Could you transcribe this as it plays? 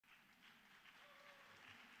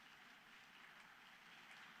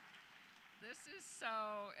This is so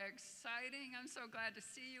exciting. I'm so glad to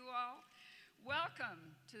see you all.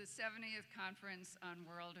 Welcome to the 70th Conference on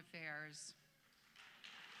World Affairs.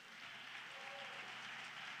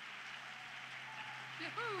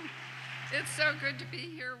 Yoo-hoo. It's so good to be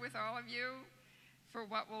here with all of you for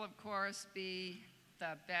what will, of course, be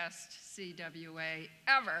the best CWA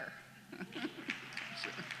ever.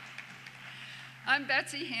 Sure. I'm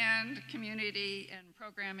Betsy Hand, Community and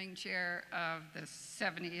Programming Chair of the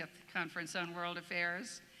 70th Conference on World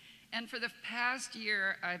Affairs. And for the past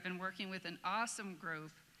year, I've been working with an awesome group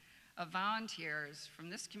of volunteers from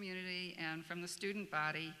this community and from the student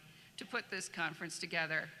body to put this conference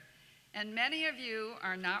together. And many of you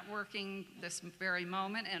are not working this very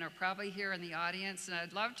moment and are probably here in the audience, and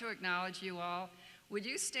I'd love to acknowledge you all. Would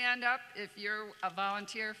you stand up if you're a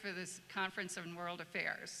volunteer for this Conference on World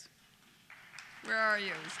Affairs? Where are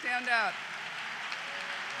you? Stand up.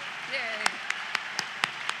 Yay.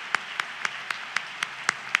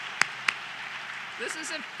 This is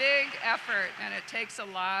a big effort, and it takes a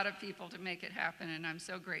lot of people to make it happen, and I'm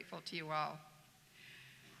so grateful to you all.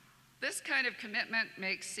 This kind of commitment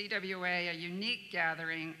makes CWA a unique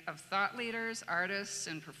gathering of thought leaders, artists,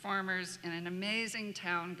 and performers in an amazing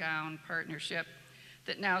town-gown partnership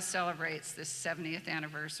that now celebrates this 70th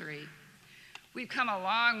anniversary. We've come a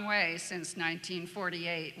long way since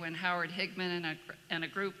 1948 when Howard Higman and a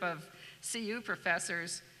group of CU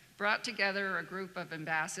professors brought together a group of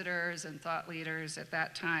ambassadors and thought leaders at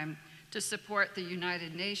that time to support the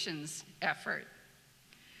United Nations effort.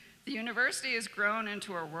 The university has grown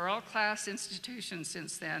into a world-class institution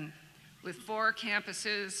since then, with 4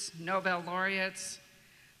 campuses, Nobel laureates,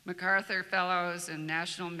 MacArthur Fellows, and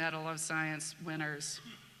National Medal of Science winners.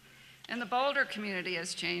 And the Boulder community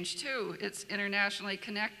has changed too. It's internationally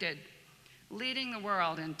connected, leading the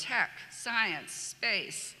world in tech, science,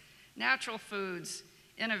 space, natural foods,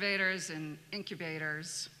 innovators, and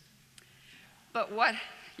incubators. But what,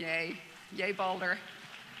 yay Boulder.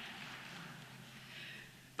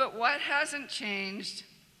 But what hasn't changed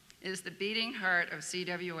is the beating heart of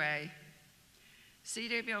CWA.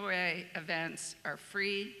 CWA events are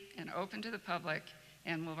free and open to the public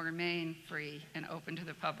and will remain free and open to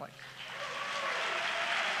the public.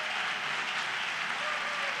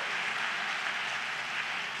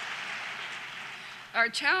 Our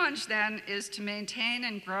challenge then is to maintain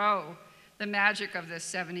and grow the magic of this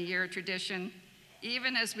 70-year tradition,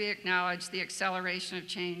 even as we acknowledge the acceleration of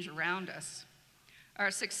change around us. Our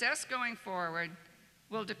success going forward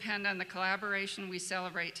will depend on the collaboration we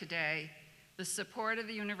celebrate today, the support of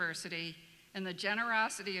the university, and the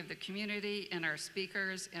generosity of the community and our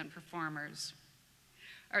speakers and performers.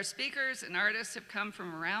 Our speakers and artists have come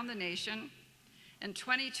from around the nation and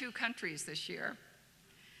 22 countries this year.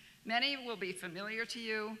 Many will be familiar to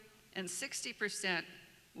you, and 60%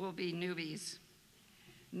 will be newbies.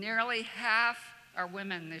 Nearly half are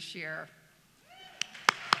women this year.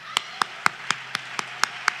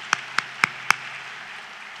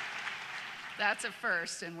 That's a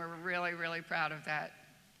first, and we're really, really proud of that.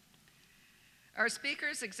 Our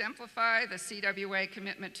speakers exemplify the CWA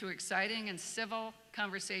commitment to exciting and civil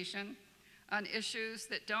conversation on issues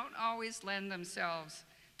that don't always lend themselves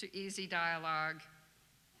to easy dialogue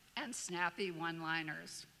and snappy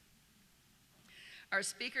one-liners. Our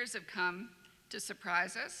speakers have come to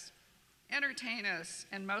surprise us, entertain us,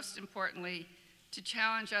 and most importantly, to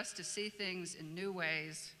challenge us to see things in new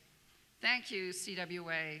ways. Thank you,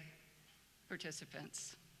 CWA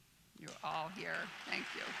participants. You're all here. Thank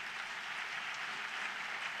you.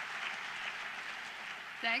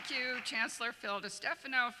 Thank you, Chancellor Phil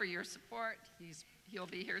DiStefano, for your support. He'll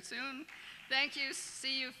be here soon. Thank you,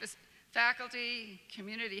 CU faculty,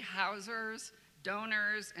 community housers,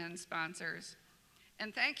 donors, and sponsors.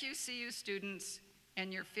 And thank you, CU students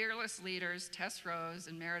and your fearless leaders, Tess Rose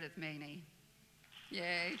and Meredith Maney.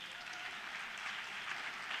 Yay.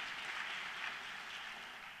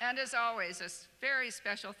 And as always, a very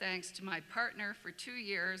special thanks to my partner for 2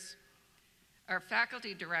 years, our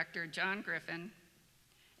faculty director, John Griffin,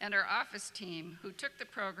 and our office team who took the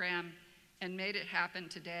program and made it happen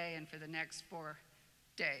today and for the next 4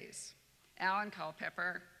 days. Alan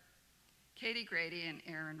Culpepper, Katie Grady, and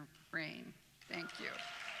Aaron Rain. Thank you.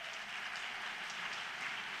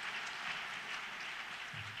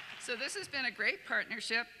 So this has been a great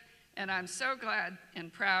partnership, and I'm so glad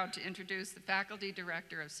and proud to introduce the faculty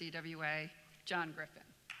director of CWA, John Griffin.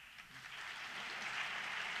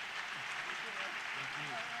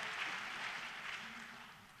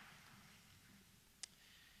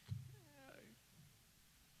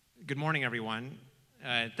 Good morning, everyone.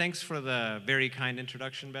 Thanks for the very kind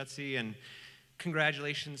introduction, Betsy, and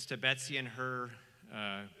congratulations to Betsy and her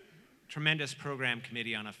tremendous program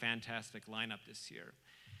committee on a fantastic lineup this year.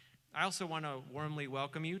 I also want to warmly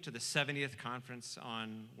welcome you to the 70th Conference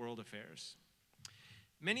on World Affairs.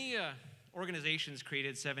 Many organizations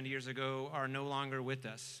created 70 years ago are no longer with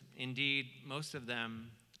us. Indeed, most of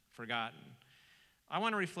them forgotten. I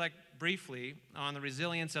want to reflect briefly on the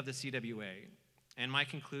resilience of the CWA and my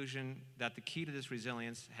conclusion that the key to this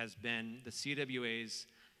resilience has been the CWA's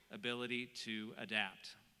ability to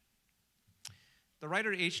adapt. The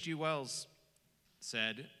writer H.G. Wells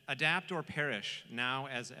said, "Adapt or perish, now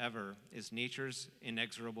as ever, is nature's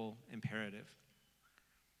inexorable imperative."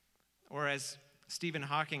 Or as Stephen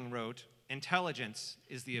Hawking wrote, "Intelligence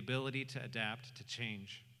is the ability to adapt to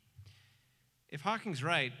change." If Hawking's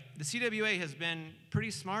right, the CWA has been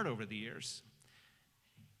pretty smart over the years.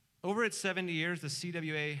 Over its 70 years, the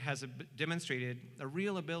CWA has demonstrated a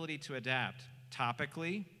real ability to adapt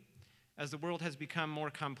topically. As the world has become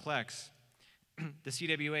more complex, the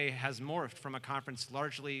CWA has morphed from a conference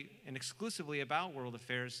largely and exclusively about world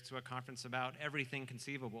affairs to a conference about everything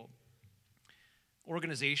conceivable.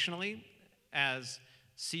 Organizationally, as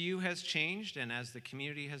CU has changed and as the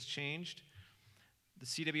community has changed, the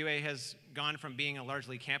CWA has gone from being a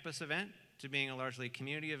largely campus event to being a largely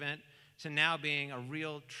community event to now being a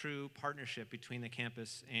real, true partnership between the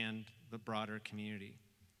campus and the broader community.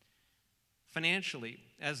 Financially,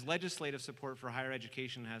 as legislative support for higher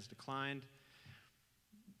education has declined,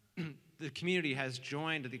 the community has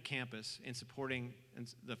joined the campus in supporting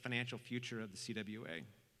the financial future of the CWA.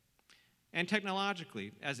 And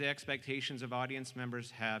technologically, as the expectations of audience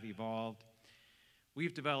members have evolved,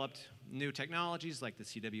 we've developed new technologies like the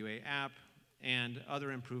CWA app and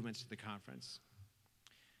other improvements to the conference.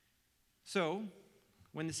 So,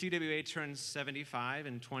 when the CWA turns 75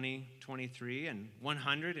 in 2023 and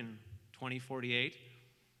 100 in 2048,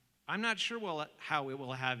 I'm not sure how it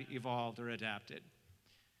will have evolved or adapted.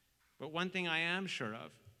 But one thing I am sure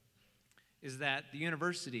of is that the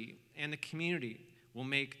university and the community will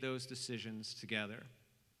make those decisions together.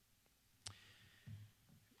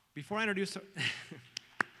 Before I introduce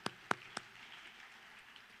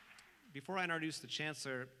the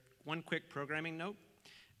Chancellor, one quick programming note.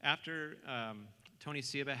 After Tony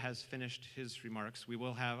Siba has finished his remarks, we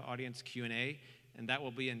will have audience Q&A, and that will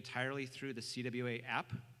be entirely through the CWA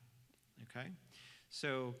app, okay?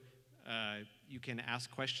 So you can ask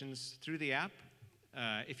questions through the app.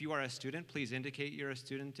 If you are a student, please indicate you're a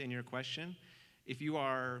student in your question. If you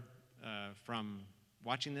are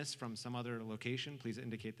watching this from some other location, please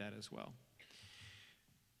indicate that as well.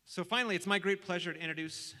 So finally, it's my great pleasure to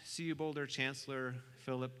introduce CU Boulder Chancellor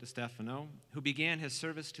Philip DeStefano, who began his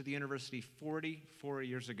service to the university 44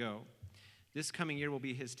 years ago. This coming year will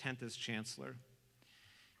be his 10th as Chancellor.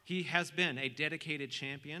 He has been a dedicated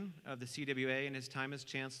champion of the CWA in his time as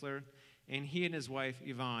Chancellor, and he and his wife,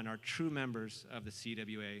 Yvonne, are true members of the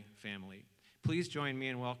CWA family. Please join me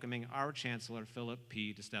in welcoming our Chancellor, Philip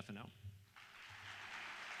P. DeStefano.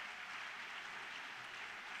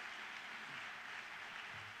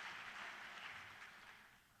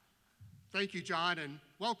 Thank you, John, and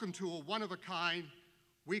welcome to a one-of-a-kind,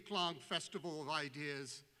 week-long festival of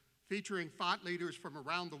ideas featuring thought leaders from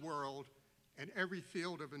around the world and every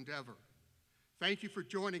field of endeavor. Thank you for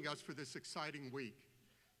joining us for this exciting week.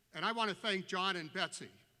 And I want to thank John and Betsy,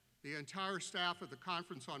 the entire staff of the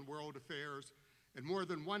Conference on World Affairs, and more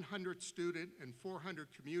than 100 student and 400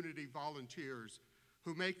 community volunteers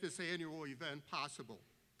who make this annual event possible.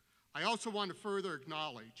 I also want to further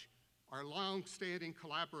acknowledge our long-standing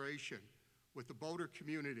collaboration with the Boulder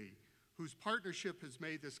community, whose partnership has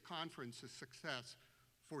made this conference a success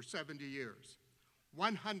for 70 years.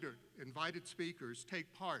 100 invited speakers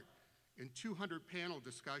take part in 200 panel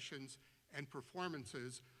discussions and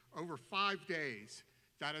performances over 5 days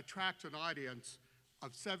that attract an audience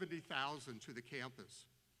of 70,000 to the campus.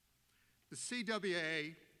 The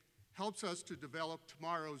CWA helps us to develop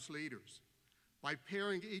tomorrow's leaders by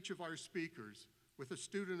pairing each of our speakers with a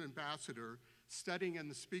student ambassador studying in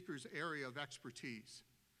the speaker's area of expertise.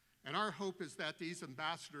 And our hope is that these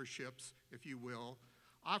ambassadorships, if you will,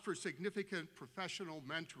 offer significant professional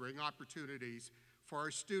mentoring opportunities for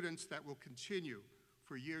our students that will continue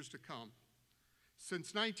for years to come.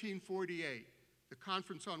 Since 1948, the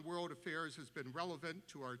Conference on World Affairs has been relevant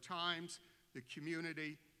to our times, the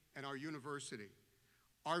community, and our university.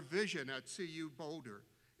 Our vision at CU Boulder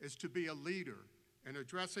is to be a leader in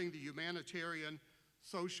addressing the humanitarian,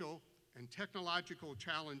 social, and technological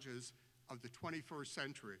challenges of the 21st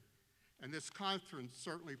century. And this conference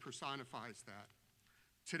certainly personifies that.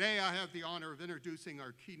 Today, I have the honor of introducing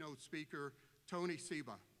our keynote speaker, Tony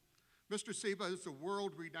Siba. Mr. Siba is a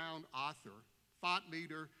world-renowned author, thought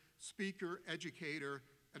leader, speaker, educator,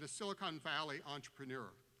 and a Silicon Valley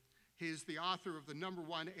entrepreneur. He is the author of the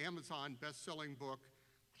 #1 Amazon best-selling book,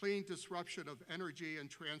 Clean Disruption of Energy and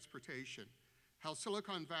Transportation: How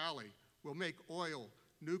Silicon Valley Will Make Oil,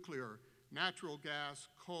 Nuclear, Natural Gas,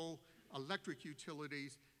 Coal, Electric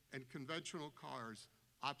Utilities, and Conventional Cars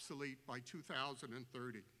obsolete by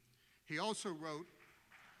 2030. He also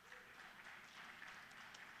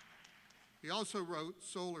wrote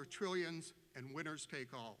Solar Trillions and Winners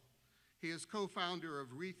Take All. He is co-founder of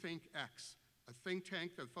Rethink X, a think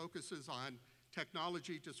tank that focuses on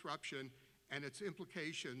technology disruption and its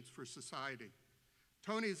implications for society.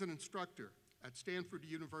 Tony is an instructor at Stanford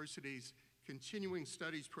University's Continuing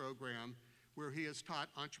Studies program, where he has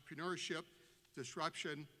taught entrepreneurship,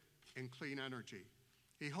 disruption, and clean energy.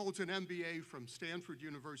 He holds an MBA from Stanford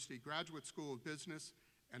University Graduate School of Business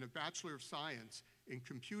and a Bachelor of Science in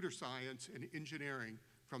Computer Science and Engineering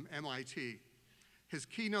from MIT. His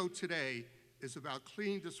keynote today is about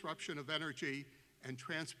clean disruption of energy and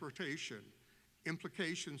transportation,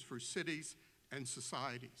 implications for cities and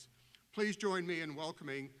societies. Please join me in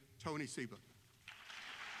welcoming Tony Seba.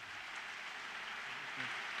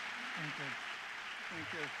 Thank you.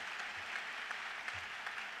 Thank you.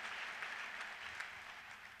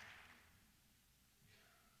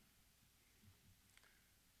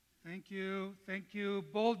 Thank you. Thank you,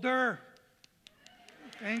 Boulder.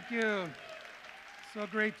 Thank you. So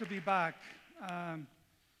great to be back.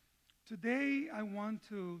 Today, I want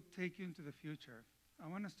to take you into the future. I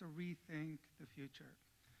want us to rethink the future.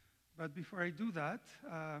 But before I do that,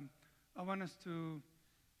 I want us to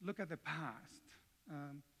look at the past.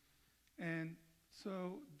 And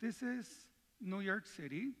so this is New York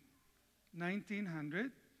City,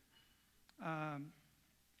 1900.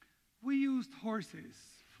 We used horses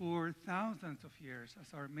for thousands of years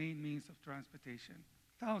as our main means of transportation.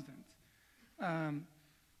 Thousands.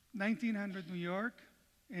 1900 New York,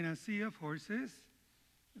 in a sea of horses,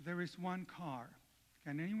 there is one car.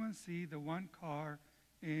 Can anyone see the one car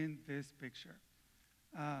in this picture?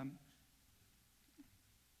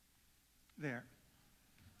 There.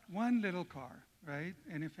 One little car, right?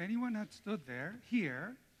 And if anyone had stood there,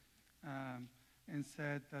 here, and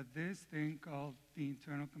said that this thing called the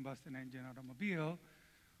internal combustion engine automobile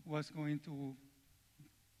was going to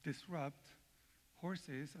disrupt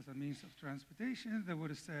horses as a means of transportation, they would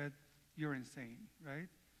have said, you're insane, right?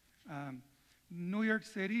 New York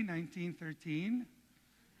City, 1913.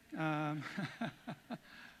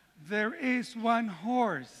 There is one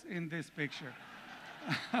horse in this picture.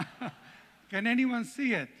 Can anyone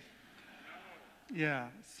see it? Yeah,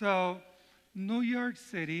 so New York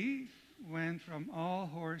City went from all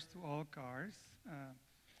horse to all cars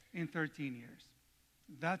in 13 years.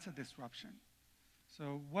 That's a disruption.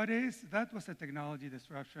 So that was a technology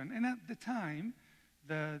disruption. And at the time,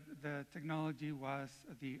 the technology was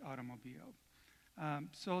the automobile.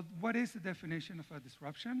 So what is the definition of a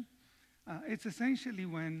disruption? It's essentially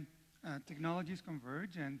when technologies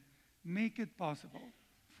converge and make it possible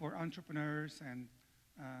for entrepreneurs and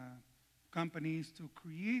companies to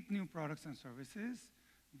create new products and services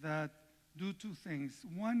that do two things.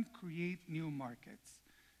 One, create new markets.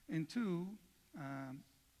 And two,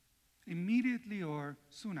 immediately or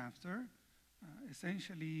soon after,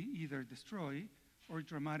 essentially either destroy or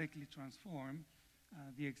dramatically transform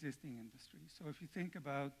the existing industry. So if you think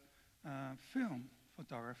about film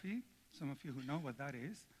photography, some of you who know what that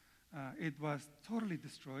is, it was totally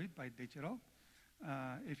destroyed by digital.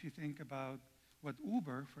 If you think about what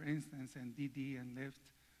Uber, for instance, and Didi and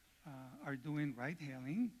Lyft are doing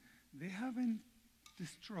ride-hailing, they haven't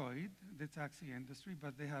destroyed the taxi industry,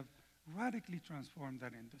 but they have radically transformed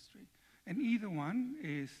that industry. And either one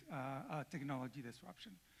is a technology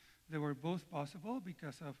disruption. They were both possible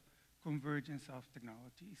because of convergence of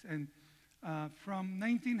technologies. And from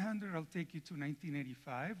 1900, I'll take you to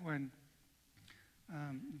 1985, when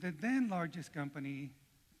the then largest company,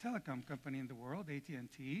 telecom company in the world,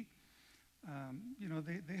 AT&T,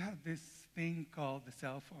 they had this thing called the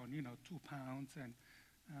cell phone, 2 pounds and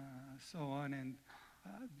so on. And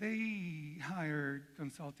they hired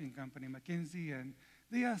consulting company McKinsey, and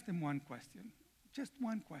they asked them one question, just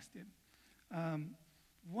one question.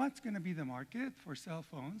 What's going to be the market for cell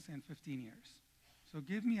phones in 15 years? So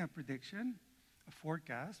give me a prediction, a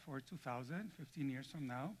forecast for 2000, 15 years from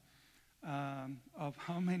now, of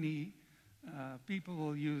how many people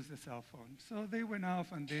will use the cell phone. So they went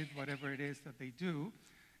off and did whatever it is that they do,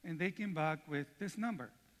 and they came back with this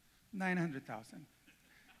number, 900,000.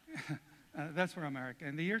 That's for America.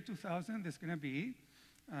 In the year 2000, there's going to be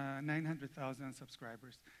 900,000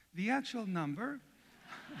 subscribers. The actual number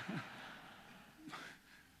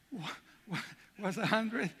was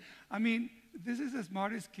 100. I mean, this is the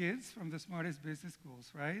smartest kids from the smartest business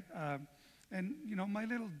schools, right? And my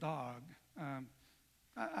little dog, I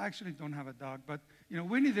actually don't have a dog, but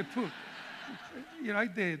Winnie the Pooh, I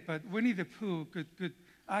did, but Winnie the Pooh could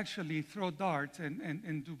actually throw darts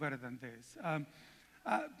and do better than this.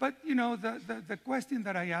 But the question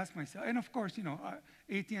that I ask myself, and of course,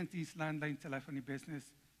 AT&T's landline telephony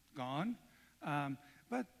business gone,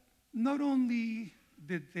 but not only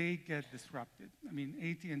did they get disrupted. I mean,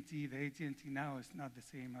 AT&T, the AT&T now is not the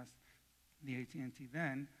same as the AT&T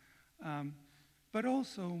then, but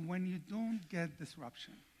also when you don't get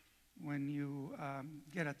disruption, when you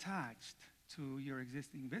get attached to your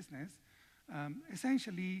existing business,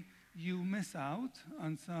 essentially you miss out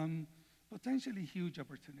on some potentially huge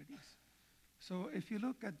opportunities. So if you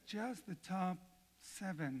look at just the top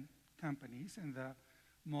 7 companies in the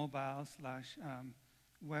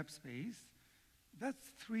mobile/web space,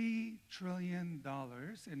 that's $3 trillion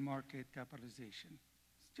in market capitalization.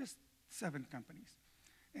 It's just 7 companies.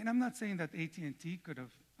 And I'm not saying that AT&T could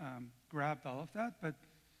have grabbed all of that, but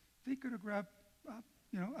they could have grabbed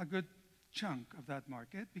a good chunk of that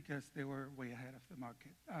market because they were way ahead of the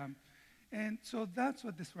market. And so that's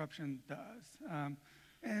what disruption does.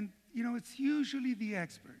 And it's usually the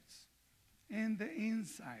experts and the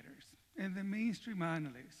insiders and the mainstream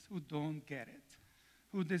analysts who don't get it,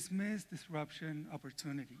 who dismiss disruption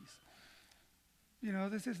opportunities.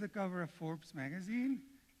 This is the cover of Forbes magazine.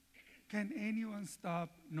 Can anyone stop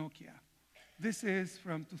Nokia? This is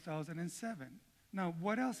from 2007. Now,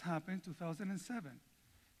 what else happened in 2007?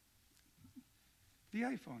 The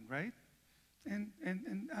iPhone, right? And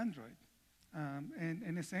Android.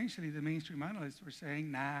 And essentially, the mainstream analysts were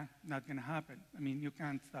saying, nah, not going to happen. I mean, you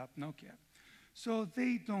can't stop Nokia. So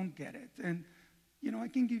they don't get it. And, I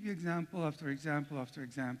can give you example after example after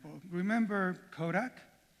example. Remember Kodak?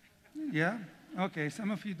 Yeah? Okay,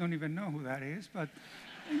 some of you don't even know who that is, but,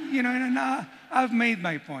 and I've made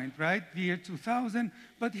my point, right? The year 2000.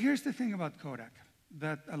 But here's the thing about Kodak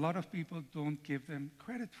that a lot of people don't give them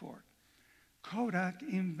credit for. Kodak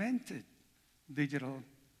invented digital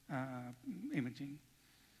imaging.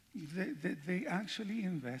 They actually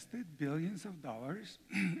invested billions of dollars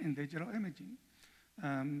in digital imaging.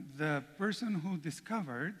 The person who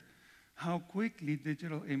discovered how quickly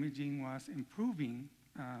digital imaging was improving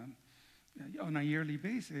on a yearly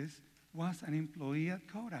basis was an employee at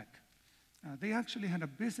Kodak. They actually had a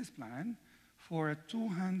business plan for a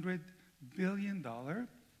 $200 billion,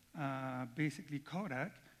 basically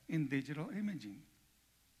Kodak, in digital imaging.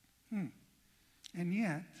 And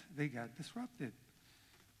yet, they got disrupted.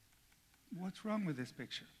 What's wrong with this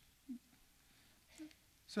picture?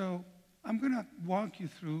 So I'm going to walk you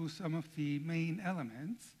through some of the main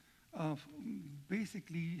elements of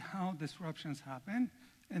basically how disruptions happen,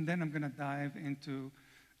 and then I'm going to dive into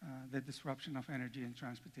the disruption of energy and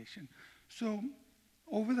transportation. So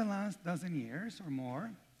over the last dozen years or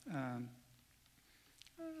more,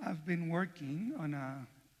 I've been working on a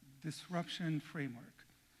disruption framework.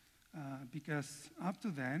 Because up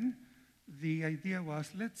to then, the idea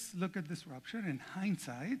was, let's look at disruption in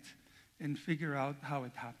hindsight and figure out how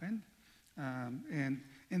it happened. And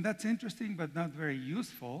that's interesting, but not very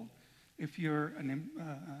useful if you're an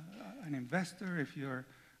investor, if you're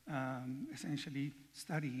essentially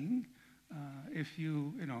studying, if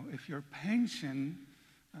your pension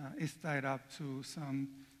is tied up to some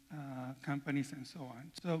companies and so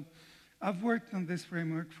on. So I've worked on this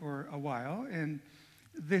framework for a while, and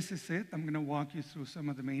this is it. I'm going to walk you through some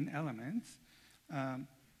of the main elements.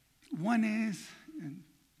 One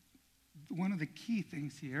of the key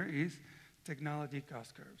things here is technology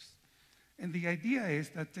cost curves. And the idea is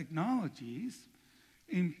that technologies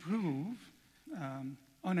improve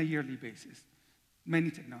on a yearly basis,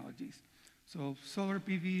 many technologies. So solar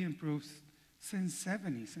PV improves since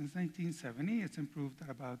 1970, it's improved at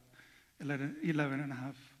about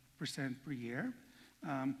 11.5% per year.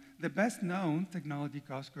 The best known technology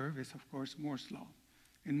cost curve is, of course, Moore's Law.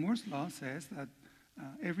 And Moore's Law says that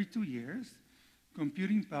every 2 years,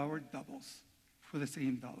 computing power doubles for the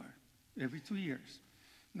same dollar, every 2 years.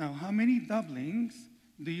 Now, how many doublings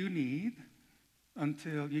do you need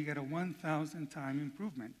until you get a 1,000-time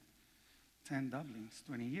improvement? 10 doublings,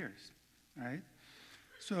 20 years, right?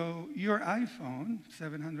 So your iPhone,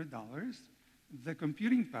 $700, the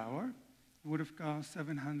computing power would have cost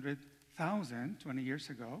 700,000 20 years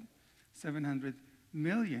ago, 700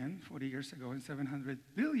 million 40 years ago, and 700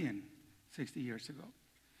 billion 60 years ago.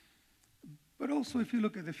 But also, if you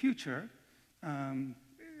look at the future,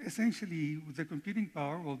 essentially the computing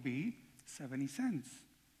power will be 70 cents,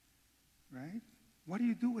 right? What do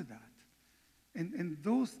you do with that? And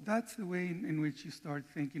that's the way in which you start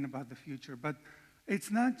thinking about the future. But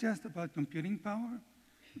it's not just about computing power.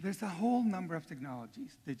 There's a whole number of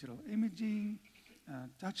technologies, digital imaging,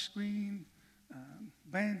 touchscreen,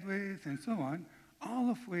 bandwidth, and so on, all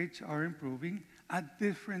of which are improving at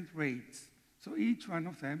different rates. So each one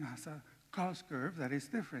of them has a cost curve that is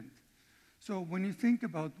different. So when you think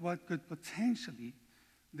about what could potentially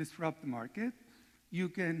disrupt the market, you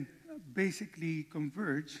can basically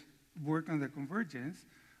work on the convergence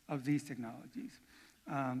of these technologies.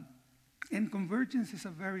 And convergence is a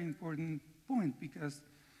very important point because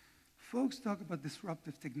folks talk about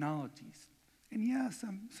disruptive technologies. And yeah,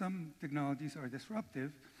 some technologies are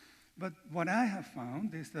disruptive, but what I have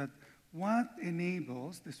found is that what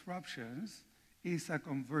enables disruptions is a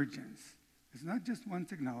convergence. It's not just one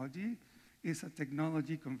technology, it's a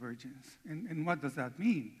technology convergence. And what does that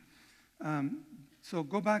mean? So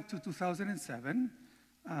go back to 2007.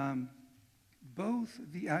 Both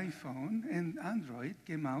the iPhone and Android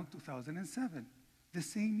came out 2007, the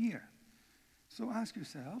same year. So ask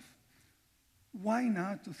yourself, why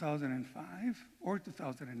not 2005 or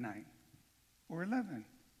 2009 or 11?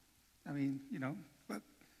 I mean, but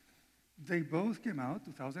they both came out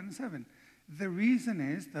 2007. The reason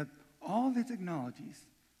is that all the technologies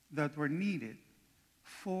that were needed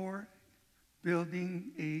for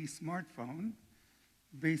building a smartphone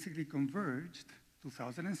basically converged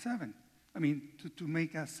 2007. I mean, to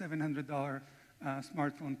make a $700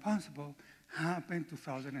 smartphone possible happened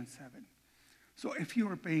 2007. So if you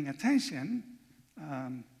were paying attention,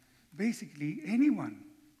 basically anyone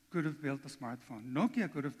could have built a smartphone.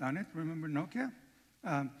 Nokia could have done it. Remember Nokia?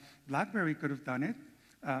 BlackBerry could have done it.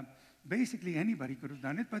 Basically anybody could have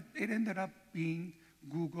done it, but it ended up being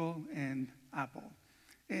Google and Apple.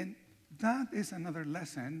 And that is another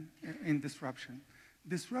lesson in disruption.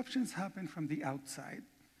 Disruptions happen from the outside.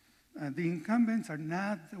 The incumbents are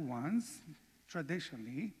not the ones,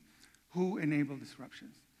 traditionally, who enable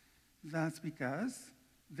disruptions. That's because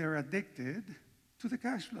they're addicted to the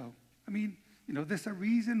cash flow. I mean, there's a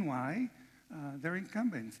reason why they're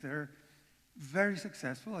incumbents. They're very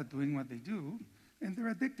successful at doing what they do, and they're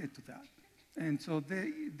addicted to that. And so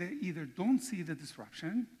they either don't see the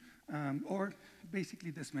disruption or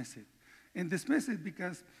basically dismiss it. And dismiss it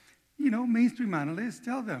because mainstream analysts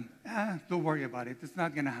tell them, don't worry about it. It's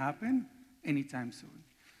not going to happen anytime soon.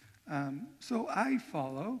 So I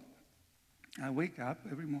wake up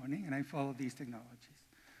every morning and I follow these technologies,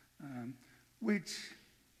 which,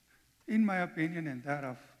 in my opinion and that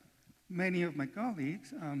of many of my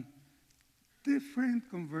colleagues, different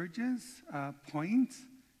convergence points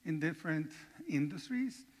in different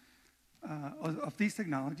industries of these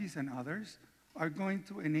technologies and others are going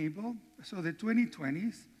to enable, so the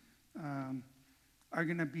 2020s are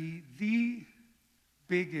going to be the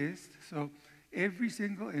biggest, so every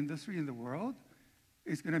single industry in the world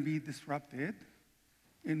is going to be disrupted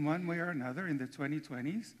in one way or another in the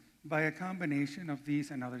 2020s by a combination of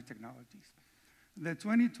these and other technologies. The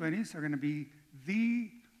 2020s are going to be the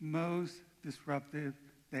most disruptive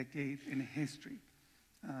decade in history,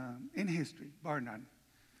 bar none.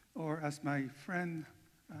 Or as my friend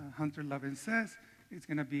Hunter Lovin says, it's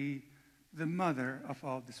going to be the mother of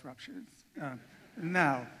all disruptions.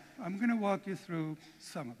 Now, I'm going to walk you through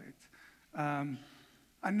some of it.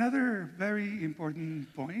 Another very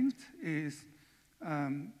important point is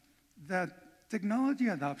that technology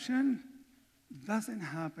adoption doesn't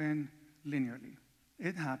happen linearly.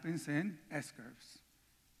 It happens in S-curves.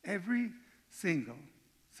 Every single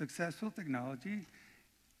successful technology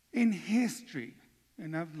in history,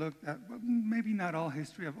 and I've looked at, well, maybe not all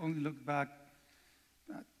history, I've only looked back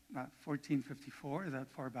at 1454,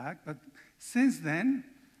 that far back, but since then,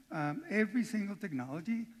 every single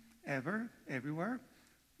technology ever, everywhere,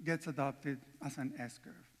 gets adopted as an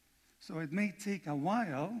S-curve. So it may take a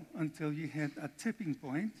while until you hit a tipping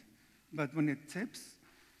point, but when it tips,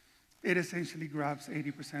 it essentially grabs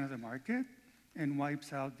 80% of the market and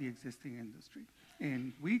wipes out the existing industry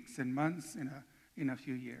in weeks and months, in a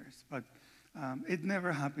few years. But it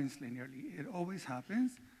never happens linearly. It always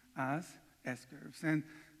happens as S-curves. And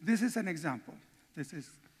this is an example. This is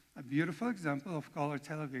a beautiful example of color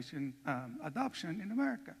television adoption in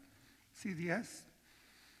America. See the S?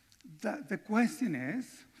 The question is,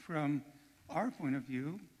 from our point of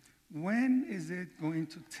view, when is it going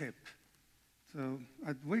to tip? So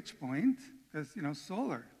at which point, because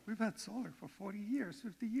solar, we've had solar for 40 years,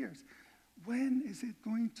 50 years. When is it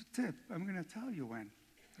going to tip? I'm going to tell you when,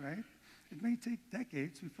 right? It may take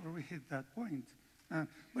decades before we hit that point,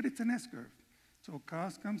 but it's an S-curve. So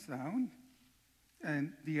cost comes down,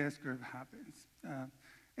 and the S-curve happens.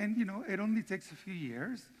 And it only takes a few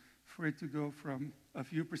years for it to go from a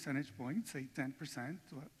few percentage points, say 10%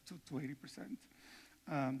 to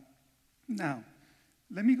 80%. Now,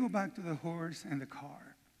 let me go back to the horse and the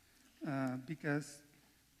car, because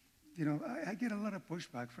I get a lot of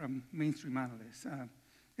pushback from mainstream analysts.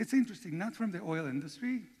 It's interesting, not from the oil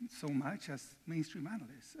industry so much as mainstream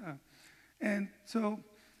analysts. And so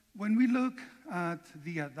when we look at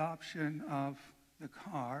the adoption of the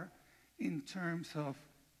car in terms of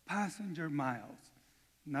passenger miles,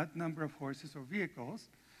 not number of horses or vehicles,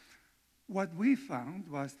 what we found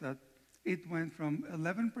was that it went from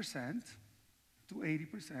 11% to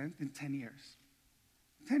 80% in 10 years.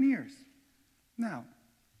 10 years. Now,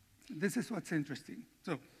 this is what's interesting.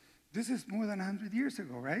 So this is more than 100 years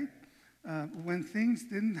ago, right? When things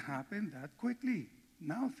didn't happen that quickly.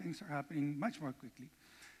 Now things are happening much more quickly.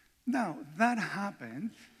 Now, that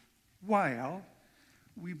happened while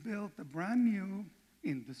we built a brand new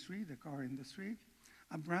industry, the car industry,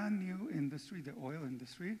 a brand new industry, the oil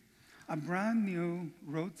industry, a brand new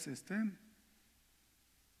road system.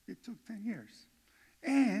 It took 10 years.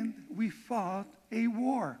 And we fought a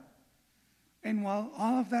war. And while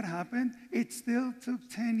all of that happened, it still took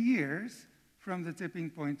 10 years from the tipping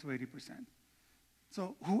point to 80%.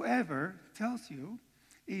 So whoever tells you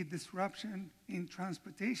a disruption in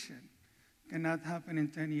transportation cannot happen in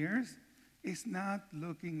 10 years is not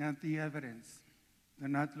looking at the evidence. They're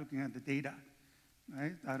not looking at the data,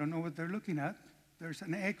 right? I don't know what they're looking at. There's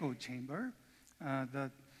an echo chamber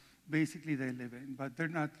that basically they live in, but they're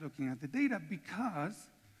not looking at the data because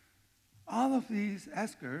all of these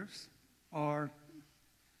S-curves are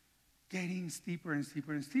getting steeper and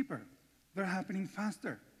steeper and steeper. They're happening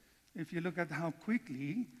faster. If you look at how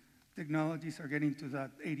quickly technologies are getting to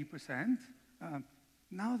that 80%,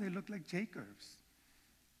 now they look like J-curves,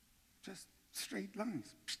 just straight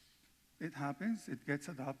lines. It happens, it gets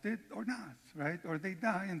adopted or not, right? Or they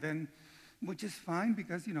die, and then, which is fine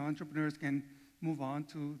because entrepreneurs can move on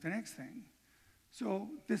to the next thing. So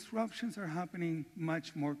disruptions are happening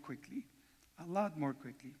much more quickly, a lot more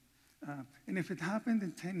quickly. And if it happened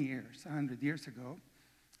in 10 years, 100 years ago,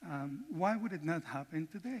 why would it not happen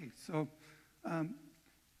today? So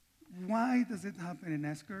why does it happen in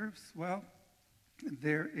S-curves? Well,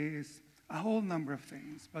 there is a whole number of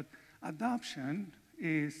things, but adoption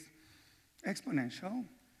is exponential,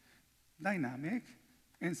 dynamic,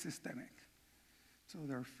 and systemic. So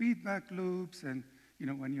there are feedback loops, and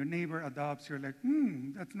when your neighbor adopts, you're like,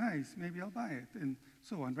 that's nice, maybe I'll buy it, and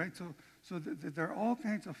so on, right? So there are all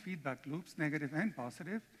kinds of feedback loops, negative and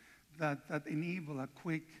positive, that enable a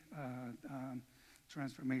quick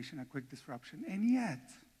transformation, a quick disruption. And yet,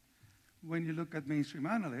 when you look at mainstream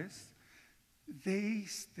analysts, they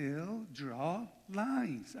still draw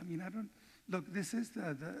lines. I mean, look, this is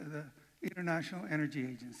the International Energy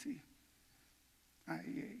Agency,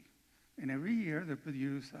 IEA. And every year they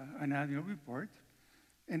produce an annual report,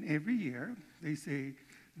 and every year they say,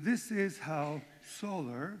 this is how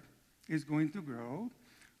solar is going to grow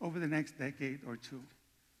over the next decade or two.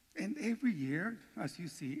 And every year, as you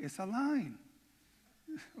see, is a line.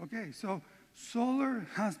 Okay, so solar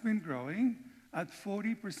has been growing at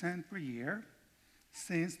 40% per year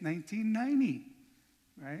since 1990,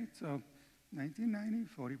 right? So 1990,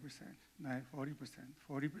 40%,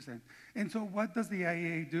 40%. And so what does the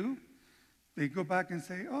IEA do? They go back and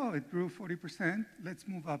say, oh, it grew 40%, let's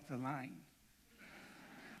move up the line.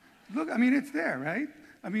 Look, I mean, it's there, right?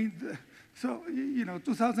 I mean,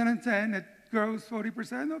 2010, it grows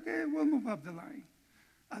 40%, okay, we'll move up the line.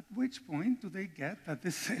 At which point do they get that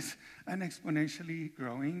this is an exponentially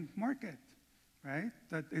growing market, right?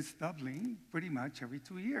 That is doubling pretty much every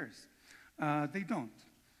 2 years. They don't.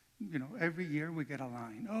 Every year we get a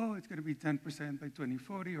line. Oh, it's going to be 10% by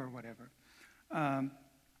 2040 or whatever.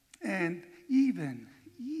 And even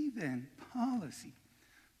policy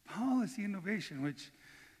innovation, which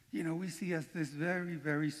we see as this very,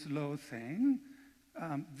 very slow thing.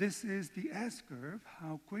 This is the S-curve,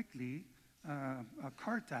 how quickly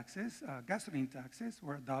car taxes, gasoline taxes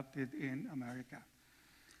were adopted in America.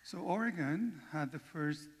 So Oregon had the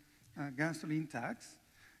first gasoline tax,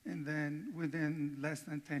 and then within less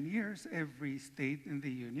than 10 years, every state in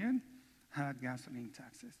the union had gasoline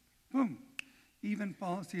taxes. Boom. Even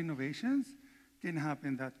policy innovations can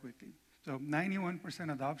happen that quickly. So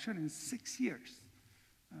 91% adoption in 6 years.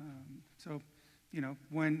 So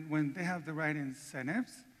when they have the right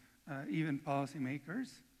incentives, even policymakers,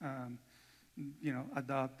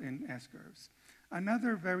 adopt in S-curves.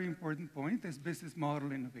 Another very important point is business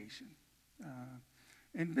model innovation.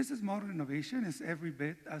 And business model innovation is every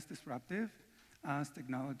bit as disruptive as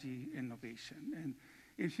technology innovation. And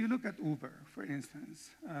if you look at Uber, for instance,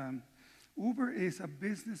 Uber is a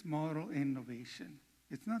business model innovation.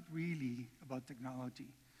 It's not really about technology.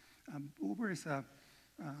 Uber is a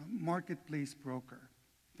marketplace broker.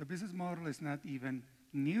 The business model is not even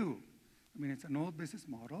new. I mean, it's an old business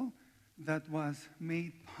model that was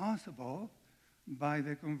made possible by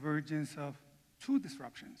the convergence of two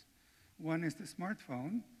disruptions. One is the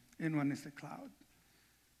smartphone, and one is the cloud.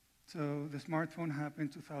 So the smartphone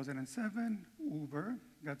happened 2007, Uber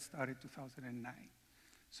got started 2009.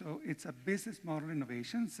 So it's a business model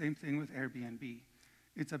innovation, same thing with Airbnb.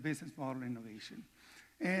 It's a business model innovation.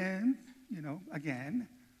 And, you know, again,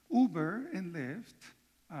 Uber and Lyft,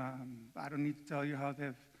 I don't need to tell you how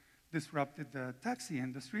they've disrupted the taxi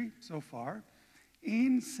industry so far.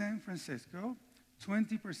 In San Francisco,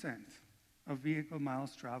 20% of vehicle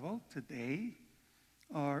miles traveled today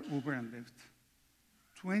are Uber and Lyft.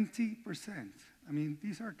 20%. I mean,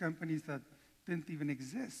 these are companies that didn't even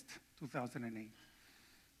exist 2008.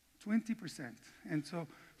 20%. And so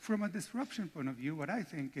from a disruption point of view, what I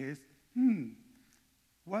think is,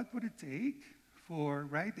 what would it take for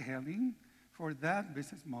ride-hailing, for that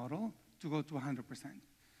business model to go to 100%?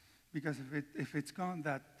 Because if it's gone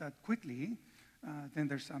that quickly, then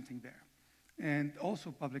there's something there. And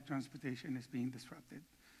also public transportation is being disrupted.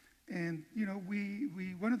 And you know,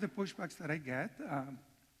 one of the pushbacks that I get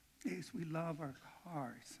is we love our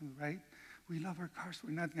cars, right? We love our cars,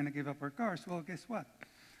 we're not gonna give up our cars. Well, guess what?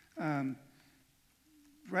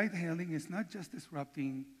 Ride-hailing is not just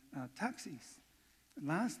disrupting taxis.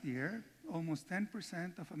 Last year, almost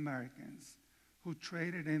 10% of Americans who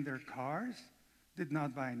traded in their cars did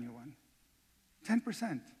not buy a new one.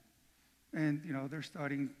 10%. And you know,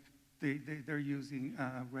 they're using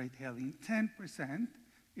ride-hailing. 10%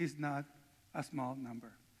 is not a small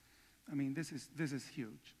number. I mean, this is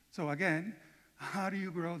huge. So again, how do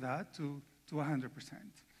you grow that to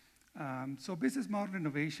 100%? So business model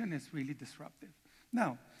innovation is really disruptive.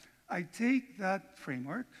 Now, I take that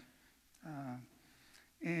framework,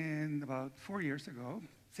 and about 6 years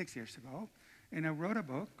ago, and I wrote a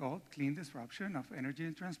book called Clean Disruption of Energy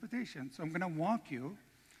and Transportation. So I'm going to walk you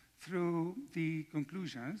through the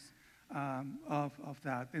conclusions of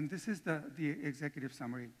that. And this is the executive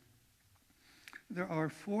summary. There are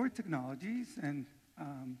 4 technologies and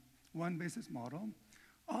 1 business model,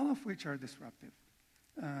 all of which are disruptive.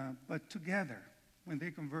 But together, when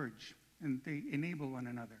they converge and they enable one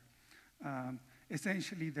another,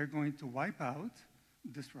 essentially they're going to wipe out,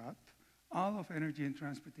 disrupt, all of energy and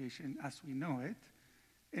transportation as we know it,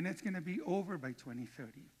 and it's going to be over by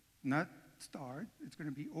 2030. Not start, it's going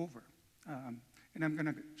to be over. And I'm going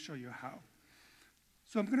to show you how.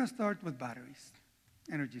 So I'm going to start with batteries,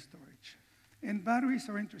 energy storage. And batteries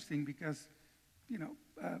are interesting because, you know,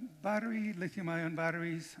 lithium-ion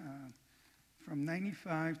batteries, from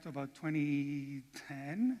 95 to about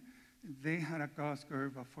 2010, they had a cost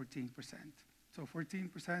curve of 14%. So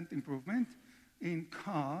 14% improvement in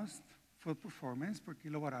cost for performance per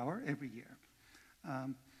kilowatt hour every year.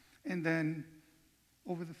 And then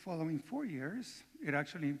over the following 4 years, it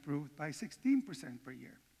actually improved by 16% per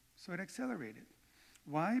year. So it accelerated.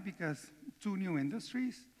 Why? Because 2 new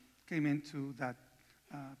industries came into that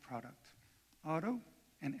product, auto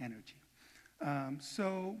and energy.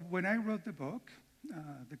 So when I wrote the book,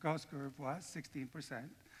 the cost curve was 16%.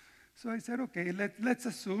 So I said, okay, let's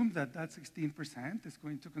assume that 16% is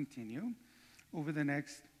going to continue over the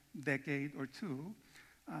next decade or 2,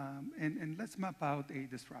 and let's map out a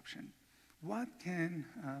disruption. What can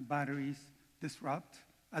batteries disrupt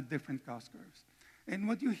at different cost curves? And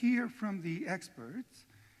what you hear from the experts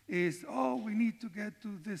is, oh, we need to get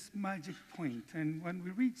to this magic point. And when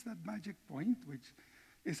we reach that magic point, which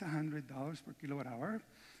is $100 per kilowatt hour,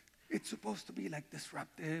 it's supposed to be like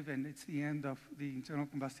disruptive and it's the end of the internal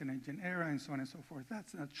combustion engine era and so on and so forth.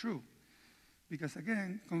 That's not true. Because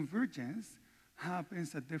again, convergence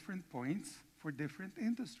happens at different points for different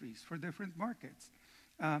industries, for different markets.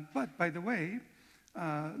 But by the way,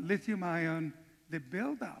 lithium-ion, the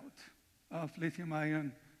build-out of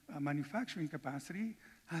lithium-ion manufacturing capacity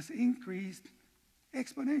has increased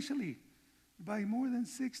exponentially by more than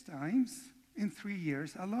 6 times in 3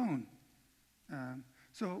 years alone.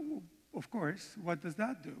 So, of course, what does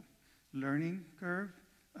that do? Learning curve,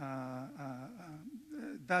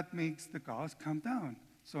 that makes the cost come down.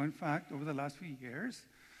 So in fact, over the last few years,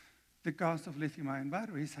 the cost of lithium-ion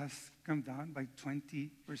batteries has come down by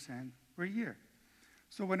 20% per year.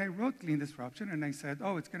 So when I wrote Clean Disruption and I said,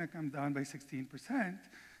 oh, it's going to come down by 16%,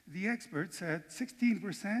 the experts said,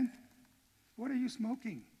 16%? What are you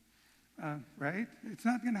smoking? Right? It's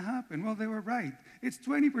not going to happen. Well, they were right. It's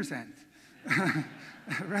 20%.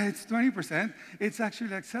 Right? It's 20%. It's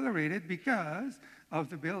actually accelerated because of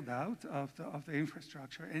the build-out of the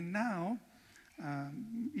infrastructure. And now,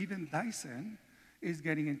 even Dyson is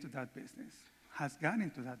getting into that business, has gotten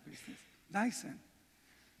into that business. Dyson.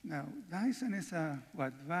 Now, Dyson is a,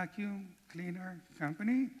 vacuum cleaner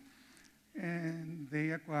company, and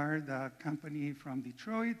they acquired a company from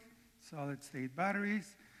Detroit, solid-state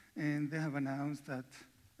batteries, and they have announced that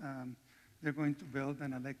they're going to build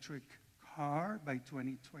an electric car by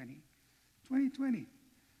 2020. 2020.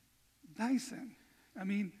 Dyson. I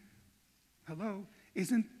mean, hello,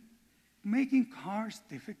 isn't making cars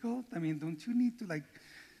difficult? I mean, don't you need to like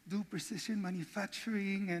do precision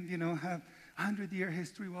manufacturing and, you know, have 100-year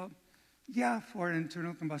history? Well, yeah, for an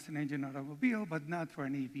internal combustion engine automobile, but not for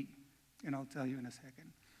an EV. And I'll tell you in a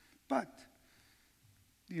second. But,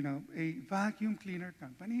 you know, a vacuum cleaner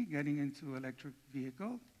company getting into electric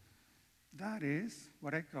vehicle, that is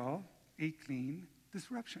what I call a clean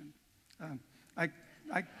disruption.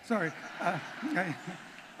 Sorry,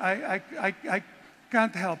 I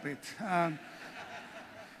can't help it.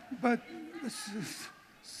 But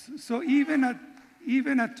so even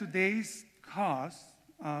at today's cost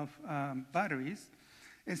of batteries,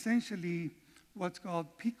 essentially what's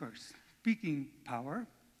called peakers, peaking power,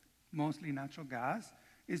 mostly natural gas,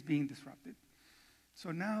 is being disrupted.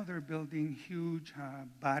 So now they're building huge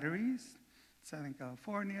batteries, Southern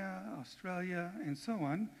California, Australia, and so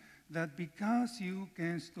on, that because you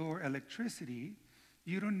can store electricity,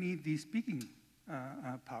 you don't need these peaking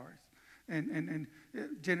powers. And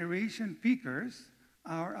generation peakers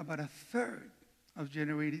are about a third of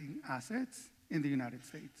generating assets in the United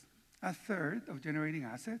States. A third of generating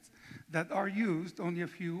assets that are used only a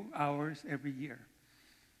few hours every year.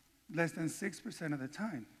 Less than 6% of the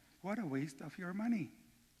time. What a waste of your money,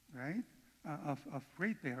 right? Of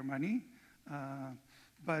ratepayer money.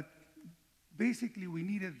 But basically, we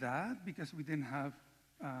needed that because we didn't have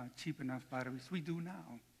cheap enough batteries. We do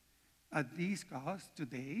now. At these costs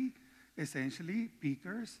today, essentially,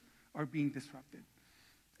 peakers are being disrupted.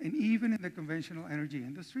 And even in the conventional energy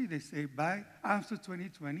industry, they say after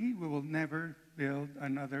 2020, we will never build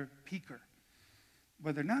another peaker.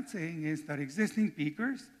 What they're not saying is that existing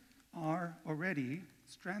peakers are already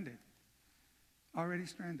stranded. Already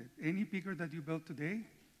stranded. Any peaker that you build today,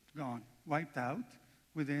 gone, wiped out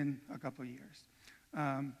within a couple of years.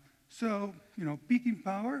 So, you know, peaking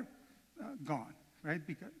power, gone, right?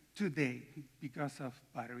 Today, because of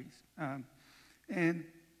batteries. And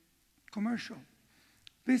commercial.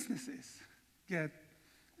 Businesses get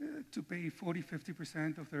to pay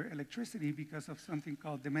 40–50% of their electricity because of something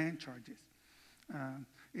called demand charges.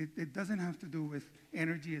 It doesn't have to do with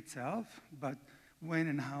energy itself, but when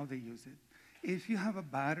and how they use it. If you have a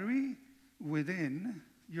battery within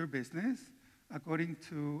your business, according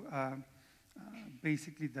to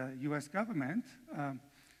basically the US government,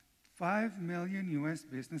 5 million US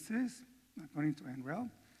businesses, according to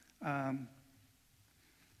NREL,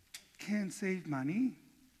 can save money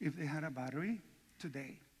if they had a battery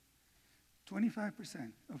today.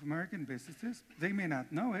 25% of American businesses, they may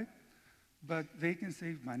not know it, but they can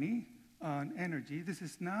save money on energy. This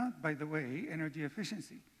is not, by the way, energy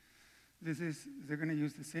efficiency. They're going to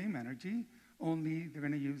use the same energy, only they're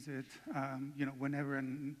going to use it whenever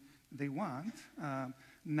they want,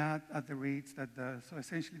 not at the rates that so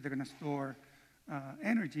essentially they're going to store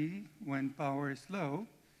energy when power is low,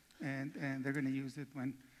 and they're going to use it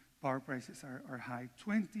when power prices are high,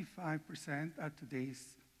 25% at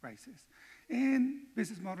today's prices. And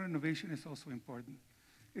business model innovation is also important.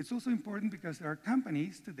 It's also important because there are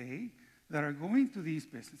companies today that are going to these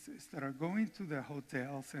businesses, that are going to the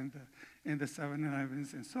hotels and the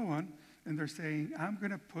 7-Elevens and so on, and they're saying, I'm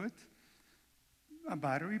going to put a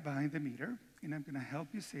battery behind the meter, and I'm going to help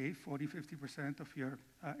you save 40–50% of your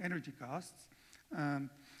energy costs.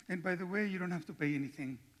 And by the way, you don't have to pay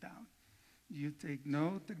anything down. You take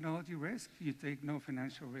no technology risk, you take no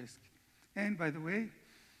financial risk. And by the way,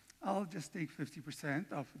 I'll just take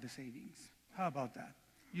 50% of the savings. How about that?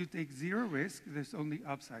 You take zero risk, there's only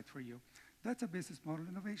upside for you. That's a business model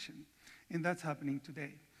innovation, and that's happening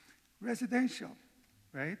today. Residential,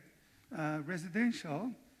 right?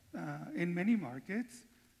 Residential, in many markets,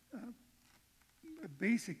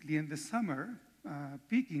 basically in the summer,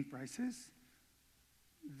 peaking prices,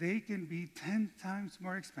 they can be 10 times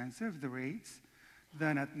more expensive, the rates,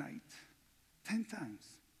 than at night. 10 times.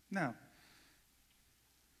 Now,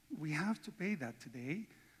 we have to pay that today,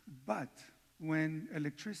 but when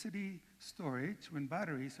electricity storage, when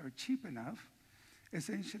batteries are cheap enough,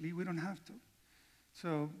 essentially we don't have to.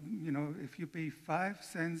 So, you know, if you pay 5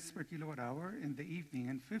 cents per kilowatt hour in the evening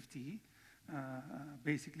and 50,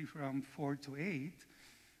 basically from 4 to 8,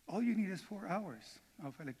 all you need is 4 hours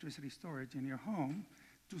of electricity storage in your home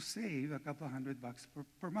to save a couple $100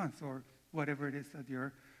 per month, or whatever it is that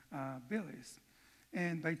your bill is.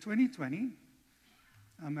 And by 2020,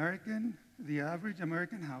 the average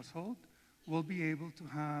American household will be able to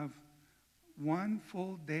have 1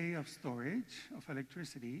 full day of storage of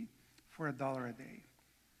electricity for $1 a day.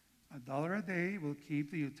 $1 a day will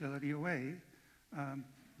keep the utility away.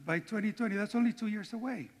 By 2020, that's only 2 years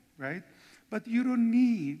away, right? But you don't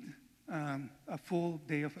need a full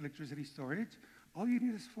day of electricity storage. All you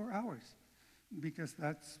need is 4 hours, because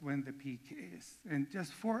that's when the peak is. And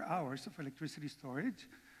just 4 hours of electricity storage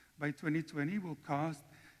by 2020 will cost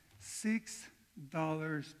 $6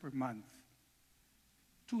 per month.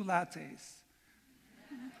 2 lattes.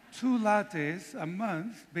 2 lattes a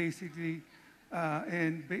month, basically,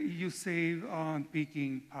 and you save on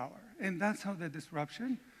peaking power. And that's how the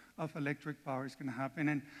disruption of electric power is going to happen.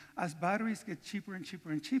 And as batteries get cheaper and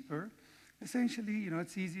cheaper and cheaper, essentially,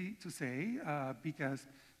 it's easy to say, because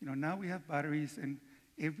now we have batteries in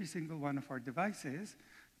every single one of our devices.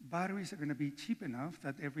 Batteries are going to be cheap enough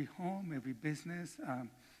that every home, every business,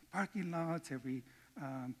 parking lots, every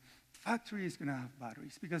factory is going to have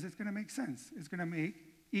batteries, because it's going to make sense. It's going to make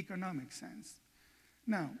economic sense.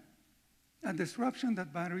 Now, a disruption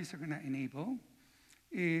that batteries are going to enable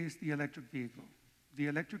is the electric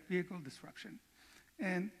vehicle disruption.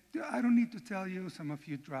 And I don't need to tell you, some of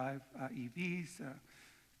you drive EVs,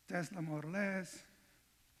 Tesla Model S,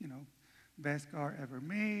 best car ever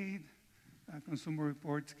made. Consumer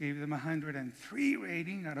Reports gave them 103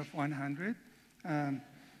 rating out of 100.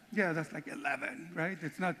 Yeah, that's like 11, right?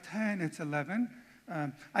 It's not 10, it's 11.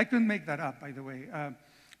 I couldn't make that up, by the way.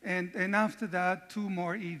 And after that, 2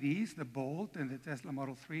 more EVs, the Bolt and the Tesla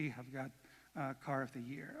Model 3, have got Car of the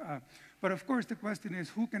Year. But of course, the question is,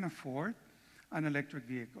 who can afford an electric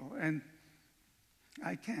vehicle? And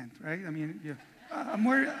I can't, right? I mean,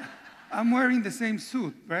 I'm wearing the same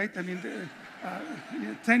suit, right? I mean,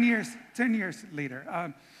 10 years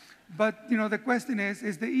later. But the question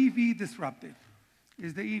is the EV disruptive?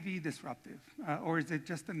 Is the EV disruptive? Or is it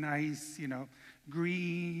just a nice,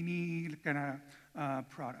 greeny kind of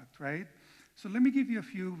product, right? So let me give you a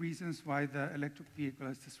few reasons why the electric vehicle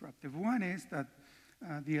is disruptive. One is that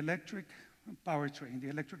the electric powertrain, the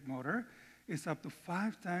electric motor, is up to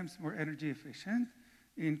 5 times more energy efficient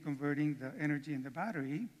in converting the energy in the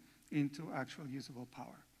battery into actual usable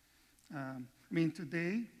power. I mean,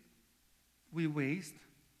 today, we waste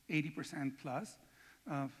 80% plus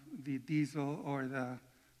of the diesel or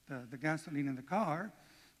the gasoline in the car.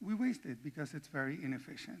 We waste it because it's very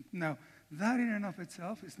inefficient. Now, that in and of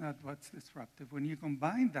itself is not what's disruptive. When you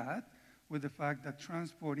combine that with the fact that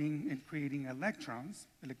transporting and creating electrons,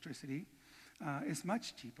 electricity, is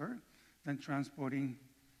much cheaper than transporting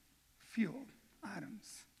fuel,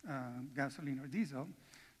 atoms, gasoline or diesel,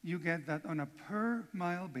 you get that on a per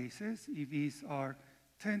mile basis, EVs are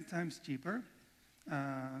 10 times cheaper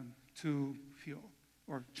to fuel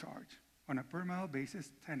or charge. On a per mile basis,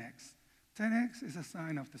 10x. 10x is a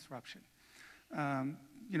sign of disruption.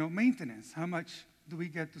 Maintenance, how much do we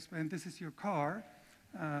get to spend? This is your car.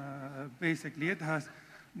 Basically, it has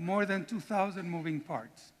more than 2,000 moving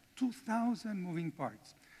parts. 2,000 moving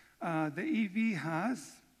parts. The EV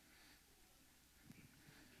has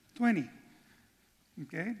 20.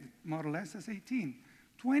 Okay, the Model S has 18.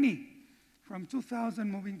 20. From 2,000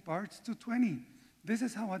 moving parts to 20. This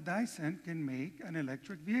is how a Dyson can make an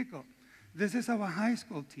electric vehicle. This is how a high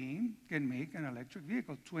school team can make an electric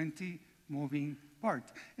vehicle, 20 moving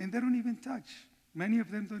parts. And they don't even touch. Many of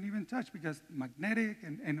them don't even touch because magnetic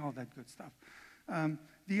and all that good stuff.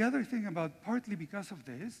 The other thing about, partly because of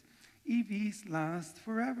this, EVs last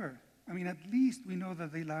forever. I mean, at least we know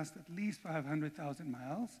that they last at least 500,000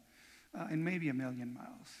 miles and maybe 1 million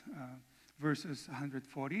miles versus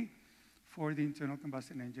 140 for the internal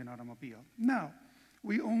combustion engine automobile. Now,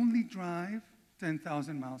 we only drive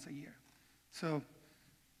 10,000 miles a year. So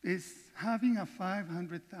is having a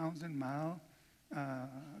 500,000 mile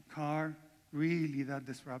car really that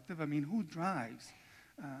disruptive? I mean, who drives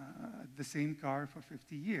the same car for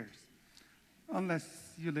 50 years? Unless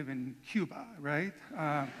you live in Cuba, right?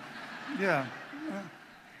 Yeah.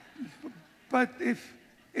 But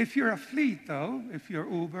if you're a fleet, though, if you're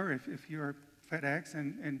Uber, if you're FedEx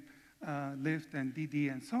and Lyft and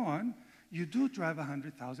DD and so on, you do drive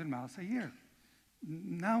 100,000 miles a year.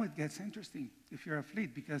 Now it gets interesting if you're a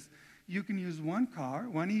fleet, because you can use one car,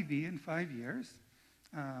 one EV in 5 years,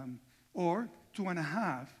 or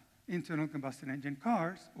 2.5 internal combustion engine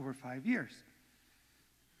cars over 5 years.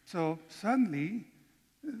 So suddenly,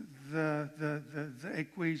 the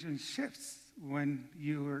equation shifts when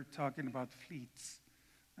you're talking about fleets,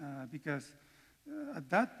 because At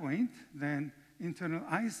that point, then internal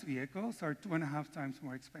ICE vehicles are 2.5 times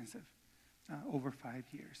more expensive over 5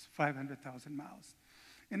 years, 500,000 miles.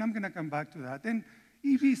 And I'm going to come back to that. And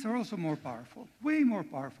EVs are also more powerful, way more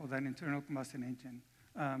powerful than internal combustion engine.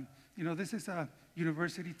 This is a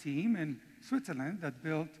university team in Switzerland that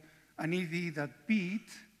built an EV that beat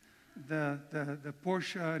the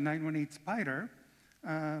Porsche 918 Spyder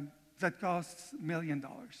that costs $1 million.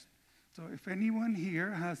 So if anyone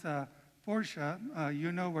here has a Porsche,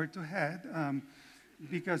 you know where to head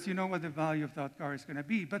because you know what the value of that car is going to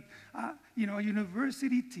be. But, a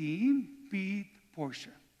university team beat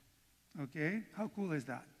Porsche. Okay, how cool is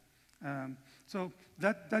that? So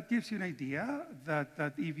that gives you an idea that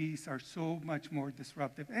EVs are so much more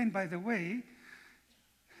disruptive. And by the way,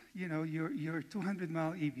 your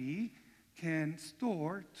 200-mile EV can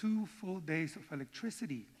store 2 full days of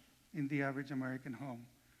electricity in the average American home.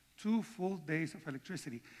 2 full days of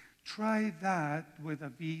electricity. Try that with a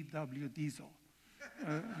VW diesel.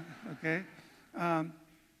 Okay?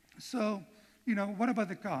 So, what about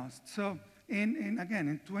the cost? So, again,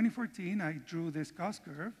 in 2014, I drew this cost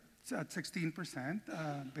curve. It's at 16%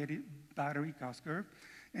 battery cost curve.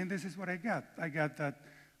 And this is what I got. I got that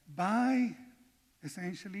by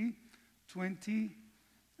essentially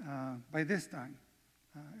by this time,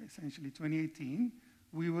 essentially 2018,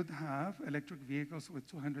 we would have electric vehicles with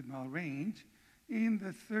 200-mile range in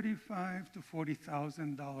the $35,000 to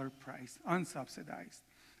 $40,000 price, unsubsidized.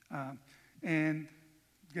 And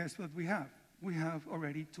guess what we have? We have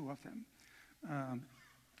already 2 of them.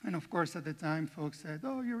 And of course, at the time, folks said,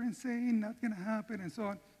 oh, you're insane, not going to happen, and so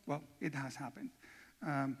on. Well, it has happened.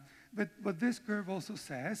 But what this curve also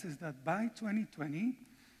says is that by 2020,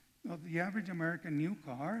 the average American new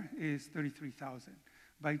car is $33,000.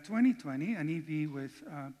 By 2020, an EV with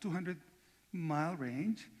 200-mile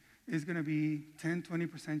range is going to be 10,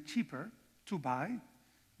 20% cheaper to buy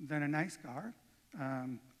than an ICE car,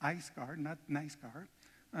 not nice car.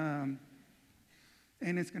 And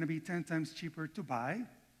it's going to be 10 times cheaper to buy,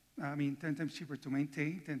 10 times cheaper to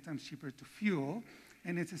maintain, 10 times cheaper to fuel,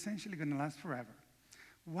 and it's essentially going to last forever.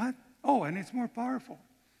 What? Oh, and it's more powerful.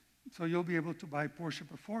 So you'll be able to buy Porsche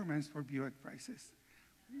Performance for Buick prices.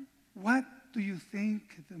 What do you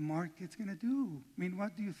think the market's going to do?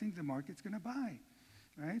 What do you think the market's going to buy,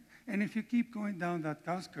 right? And if you keep going down that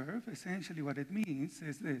cost curve, essentially what it means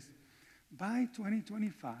is this. By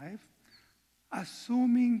 2025,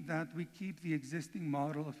 assuming that we keep the existing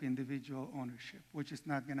model of individual ownership, which is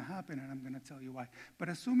not going to happen, and I'm going to tell you why, but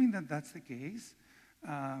assuming that that's the case,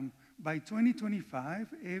 by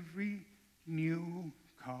 2025, every new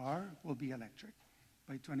car will be electric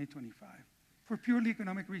by 2025 for purely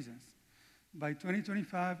economic reasons. By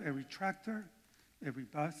 2025, every tractor, every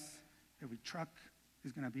bus, every truck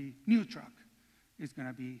is going to be, new truck is going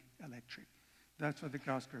to be electric. That's what the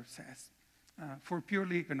cost curve says, for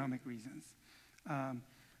purely economic reasons.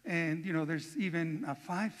 And there's even a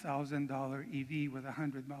 $5,000 EV with a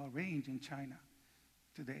 100-mile range in China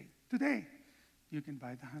today. Today, you can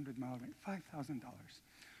buy the 100-mile range, $5,000.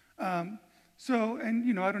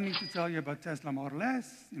 I don't need to tell you about Tesla Model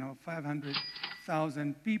S.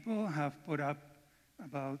 500,000 people have put up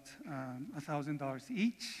about $1,000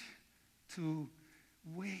 each to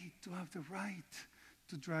have the right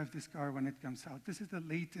to drive this car when it comes out. This is the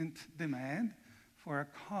latent demand for a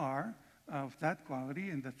car of that quality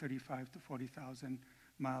in the 35 to 40,000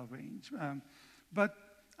 mile range. But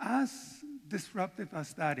as disruptive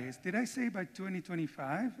as that is, did I say by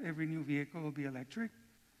 2025 every new vehicle will be electric?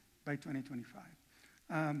 By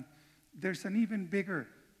 2025. There's an even bigger,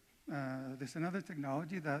 there's another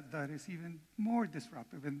technology that is even more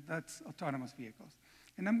disruptive, and that's autonomous vehicles.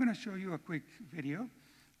 And I'm going to show you a quick video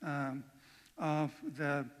of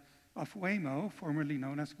Waymo, formerly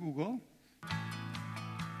known as Google.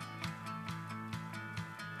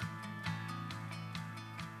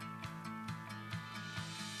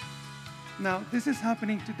 Now, this is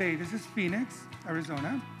happening today. This is Phoenix,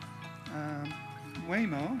 Arizona.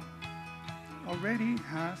 Waymo already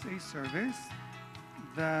has a service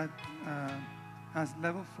that has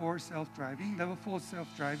level 4 self-driving. Level 4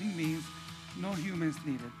 self-driving means no humans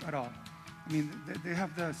needed at all. They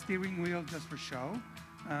have the steering wheel just for show.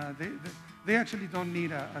 They actually don't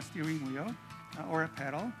need a steering wheel or a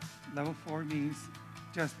pedal. Level 4 means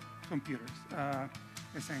just computers,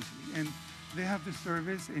 essentially. And they have the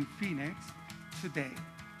service in Phoenix today.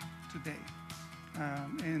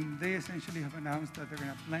 And they essentially have announced that they're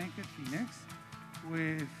going to blanket Phoenix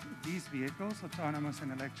with these vehicles, autonomous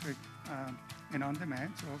and electric and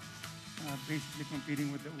on-demand, so basically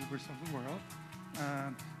competing with the Ubers of the world.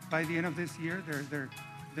 By the end of this year,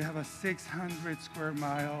 they have a 600 square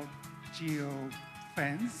mile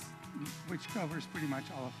geo-fence, which covers pretty much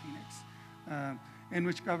all of Phoenix, and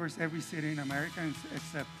which covers every city in America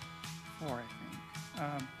except 4, I think.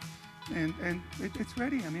 And it's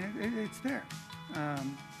ready. I mean, it's there.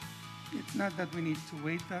 It's not that we need to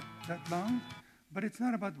wait that long, but it's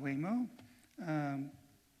not about Waymo.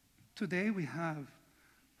 Today we have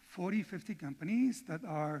 40, 50 companies that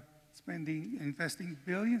are investing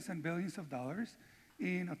billions and billions of dollars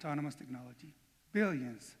in autonomous technology,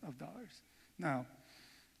 billions of dollars. Now,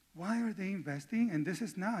 why are they investing? And this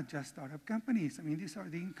is not just startup companies. I mean, these are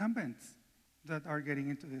the incumbents that are getting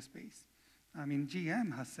into this space. I mean,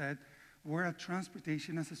 GM has said, we're a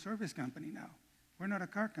transportation as a service company now. We're not a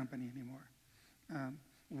car company anymore.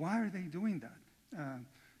 Why are they doing that?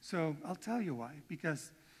 So I'll tell you why.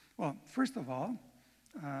 Because, well, first of all,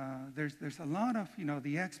 there's a lot of,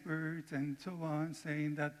 the experts and so on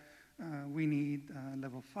saying that we need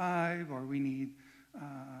level 5 or we need,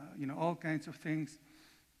 all kinds of things.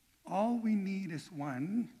 All we need is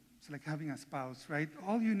one. It's like having a spouse, right?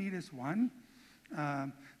 All you need is one.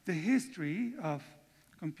 The history of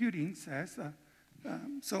computing says,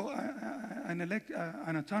 an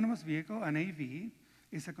autonomous vehicle, an AV,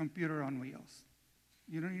 is a computer on wheels.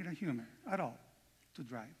 You don't need a human at all to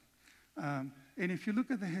drive. And if you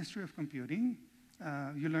look at the history of computing,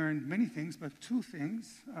 you learn many things, but 2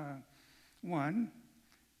 things. One,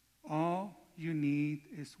 all you need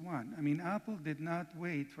is one. I mean, Apple did not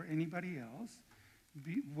wait for anybody else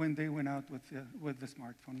when they went out with the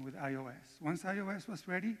smartphone, with iOS. Once iOS was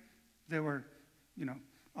ready, they were,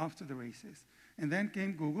 off to the races. And then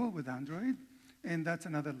came Google with Android, and that's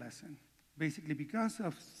another lesson. Basically, because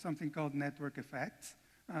of something called network effects,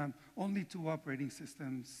 only 2 operating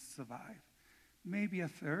systems survive. Maybe a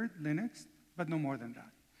third, Linux, but no more than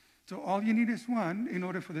that. So all you need is one in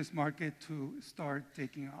order for this market to start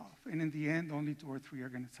taking off. And in the end, only 2 or 3 are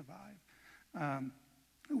going to survive.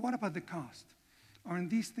 What about the cost? Aren't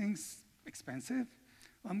these things expensive?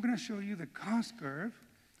 I'm going to show you the cost curve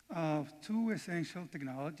of 2 essential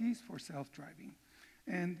technologies for self-driving.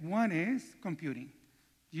 And one is computing.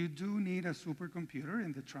 You do need a supercomputer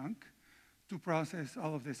in the trunk to process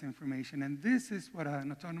all of this information. And this is what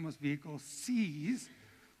an autonomous vehicle sees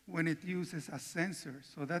when it uses a sensor.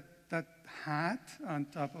 So that hat on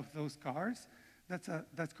top of those cars,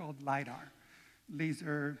 that's called LiDAR.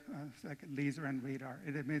 Laser, like laser and radar.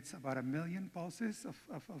 It emits about 1 million pulses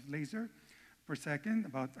of laser per second,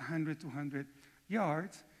 about 100 to 200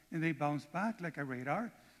 yards, and they bounce back like a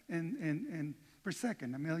radar and per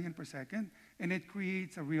second, 1 million per second, and it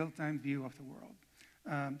creates a real-time view of the world.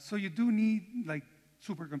 So you do need like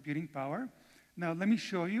supercomputing power. Now let me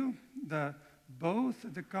show you both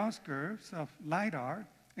the cost curves of LiDAR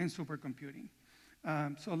and supercomputing.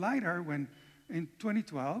 So LiDAR, when in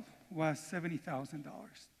 2012, was $70,000.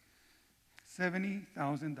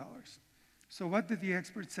 $70,000. So what did the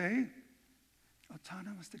experts say?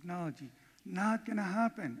 Autonomous technology, not gonna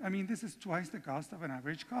happen. I mean, this is twice the cost of an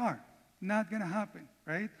average car. Not gonna happen,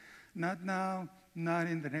 right? Not now, not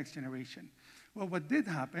in the next generation. Well, what did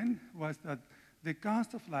happen was that the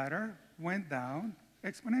cost of LiDAR went down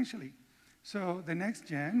exponentially. So the next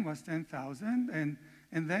gen was 10,000, and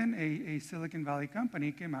then a Silicon Valley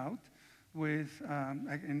company came out with,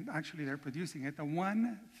 and actually they're producing it, a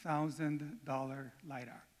 $1,000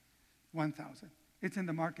 LiDAR. 1,000. It's in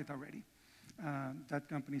the market already. That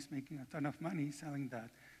company's making a ton of money selling that,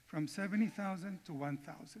 from 70,000 to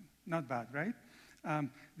 1,000. Not bad, right?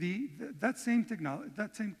 That same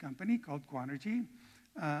company called Quanergy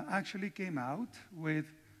actually came out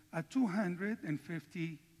with a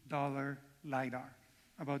 $250 LiDAR,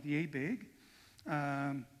 about yay big,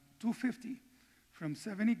 250, from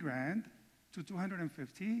 70 grand to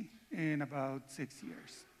 250 in about 6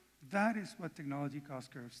 years. That is what technology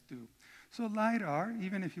cost curves do. So LiDAR,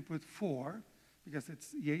 even if you put 4, because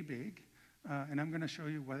it's yay big, and I'm going to show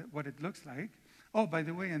you what it looks like. Oh, by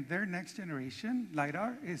the way, in their next generation,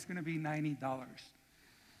 LiDAR is going to be $90.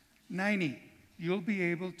 90. You'll be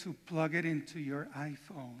able to plug it into your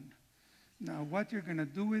iPhone. Now, what you're going to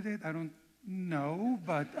do with it, I don't know,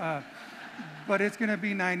 but it's going to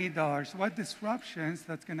be $90. What disruptions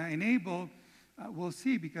that's going to enable, we'll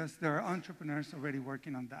see, because there are entrepreneurs already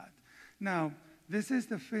working on that. Now, this is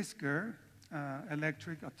the Fisker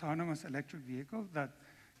autonomous electric vehicle that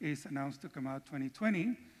is announced to come out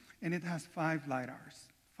 2020, and it has 5 LiDARs.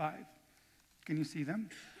 5. Can you see them?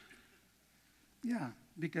 Yeah,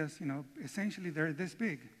 because essentially they're this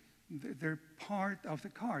big. They're part of the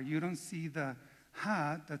car. You don't see the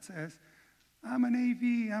hat that says, I'm an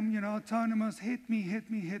AV, I'm autonomous, hit me,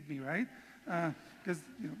 right? Because,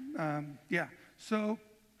 yeah. So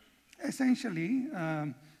essentially,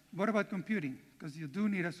 What about computing? Because you do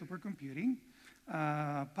need a supercomputing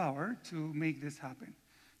power to make this happen.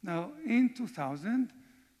 Now, in 2000,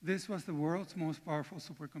 this was the world's most powerful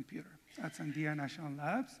supercomputer at Sandia National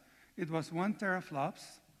Labs. It was 1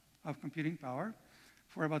 teraflops of computing power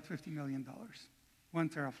for about $50 million. 1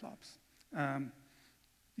 teraflops,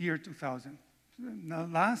 year 2000. Now,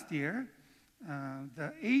 last year,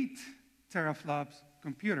 the 8 teraflops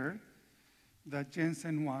computer that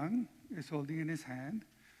Jensen Huang is holding in his hand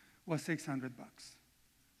was $600.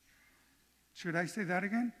 Should I say that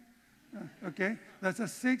again? Okay, that's a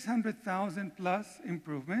 600,000 plus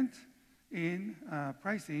improvement in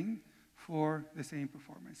pricing for the same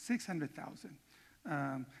performance, 600,000.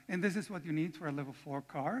 And this is what you need for a level 4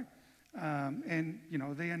 car. And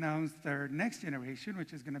they announced their next generation,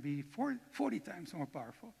 which is going to be 40 times more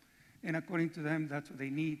powerful. And according to them, that's what they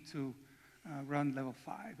need to run level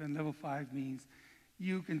 5. And level 5 means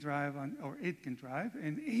you can drive on, or it can drive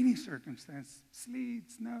in any circumstance: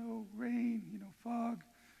 sleet, snow, rain, fog,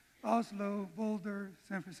 Oslo, Boulder,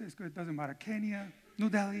 San Francisco, it doesn't matter, Kenya, New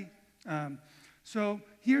Delhi. So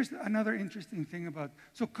here's another interesting thing about,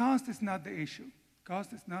 so cost is not the issue.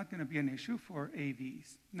 Cost is not going to be an issue for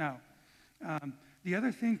AVs. Now, the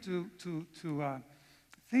other thing to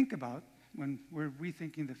think about when we're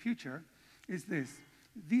rethinking the future is this.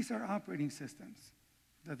 These are operating systems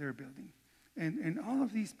that they're building. And all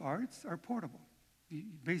of these parts are portable.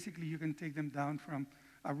 Basically, you can take them down from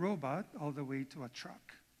a robot all the way to a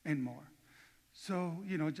truck and more. So,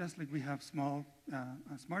 just like we have small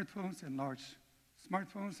smartphones and large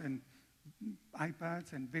smartphones and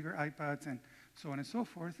iPads and bigger iPads and so on and so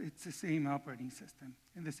forth, it's the same operating system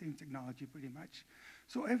and the same technology pretty much.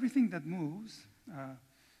 So everything that moves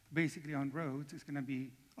basically on roads is going to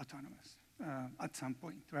be autonomous at some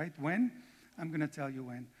point, right? When? I'm going to tell you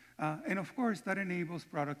when. And of course, that enables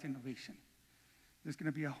product innovation. There's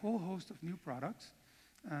going to be a whole host of new products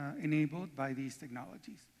enabled by these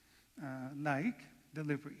technologies, like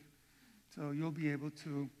delivery. So you'll be able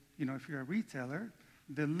to, if you're a retailer,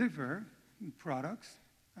 deliver products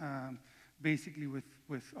basically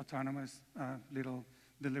with autonomous little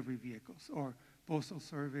delivery vehicles, or postal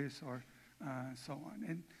service, or so on.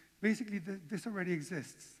 And basically, this already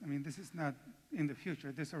exists. I mean, this is not in the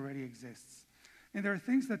future. This already exists. And there are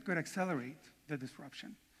things that could accelerate the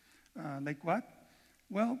disruption. Like what?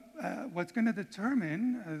 Well, what's going to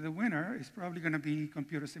determine the winner is probably going to be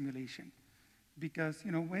computer simulation. Because,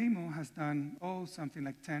 Waymo has done, something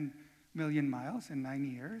like 10 million miles in 9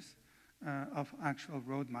 years of actual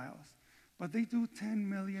road miles. But they do 10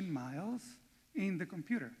 million miles in the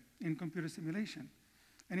computer, in computer simulation.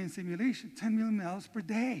 And in simulation, 10 million miles per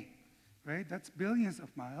day, right? That's billions of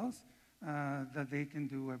miles that they can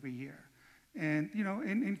do every year. And,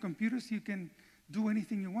 in computers, you can do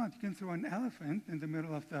anything you want. You can throw an elephant in the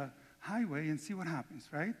middle of the highway and see what happens,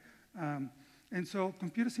 right? And so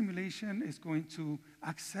computer simulation is going to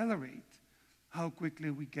accelerate how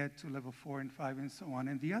quickly we get to level 4 and 5 and so on.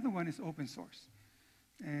 And the other one is open source.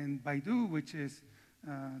 And Baidu, which is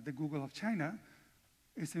the Google of China,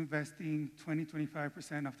 is investing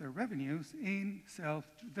 20-25% of their revenues in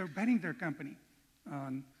they're betting their company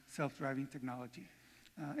on self-driving technology.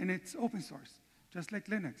 And it's open source, just like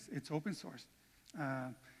Linux, it's open source.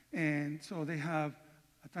 And so they have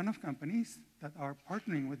a ton of companies that are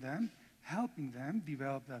partnering with them, helping them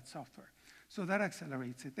develop that software. So that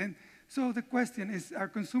accelerates it. And so the question is, are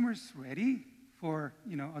consumers ready for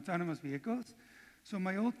autonomous vehicles? So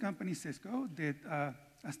my old company, Cisco, did a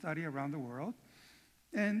study around the world.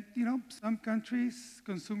 And some countries,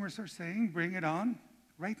 consumers are saying, bring it on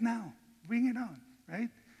right now. Bring it on, right?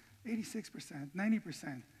 86%,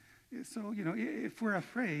 90%. So, if we're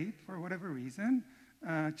afraid for whatever reason,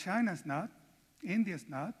 China's not, India's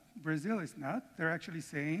not, Brazil is not, they're actually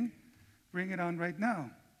saying, bring it on right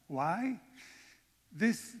now. Why?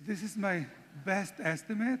 This is my best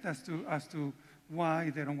estimate as to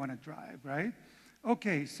why they don't want to drive, right?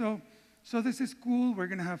 Okay, so this is cool. We're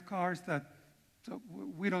going to have cars that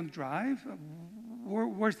we don't drive.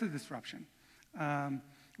 Where's the disruption?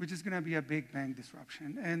 Which is going to be a big bang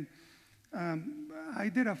disruption. And I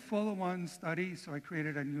did a follow-on study, so I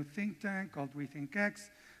created a new think tank called Rethinking,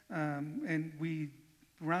 and we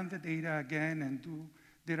ran the data again and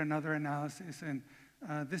did another analysis, and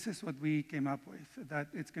this is what we came up with, that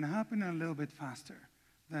it's going to happen a little bit faster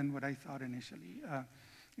than what I thought initially,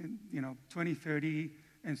 in 2030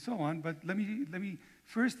 and so on. But let me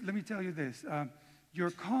tell you this.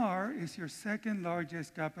 Your car is your second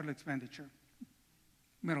largest capital expenditure,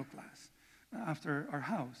 middle class, after our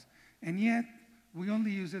house. And yet, we only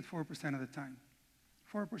use it 4% of the time.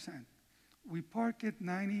 4%. We park it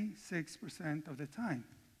 96% of the time.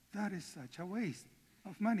 that is such a waste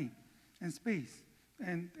of money and space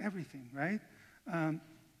and everything, right?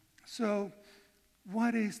 So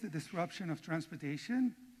what is the disruption of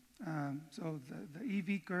transportation? So the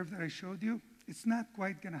EV curve that I showed you, it's not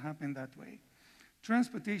quite going to happen that way.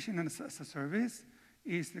 Transportation as a service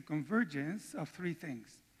is the convergence of three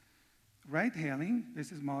things. Ride-hailing,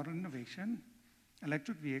 this is model innovation,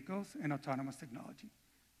 electric vehicles, and autonomous technology.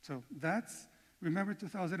 So that's, remember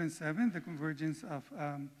 2007, the convergence of,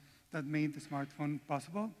 that made the smartphone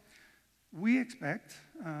possible? We expect,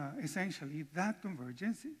 essentially, that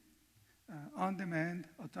convergence, on-demand,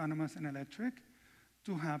 autonomous, and electric,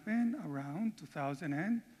 to happen around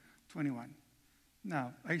 2021.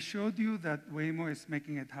 Now, I showed you that Waymo is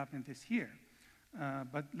making it happen this year,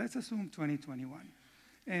 but let's assume 2021.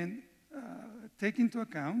 And take into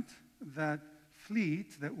account that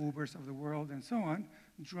fleets, the Ubers of the world and so on,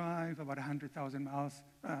 drive about 100,000 miles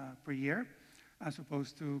per year, as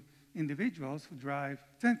opposed to individuals who drive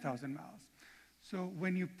 10,000 miles. So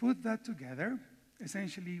when you put that together,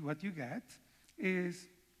 essentially what you get is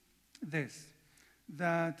this,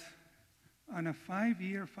 that on a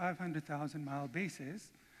 5-year, 500,000 mile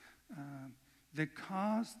basis, the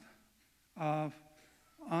cost of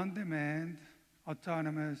on-demand,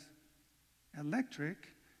 autonomous, electric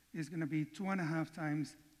is going to be 2.5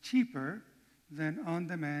 times cheaper than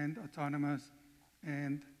on-demand, autonomous,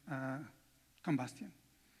 and combustion.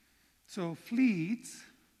 So fleets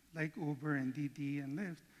like Uber and Didi and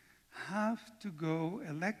Lyft have to go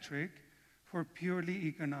electric for purely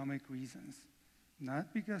economic reasons,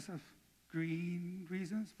 not because of green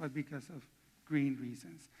reasons, but because of green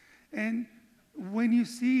reasons. And when you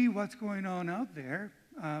see what's going on out there,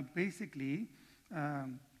 basically,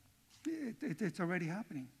 it's already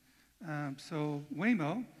happening. So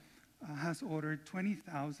Waymo has ordered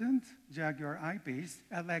 20,000 Jaguar I-Pace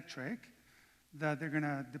electric that they're going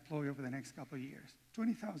to deploy over the next couple of years.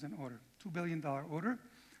 20,000 order, $2 billion order.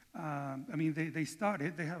 I mean, they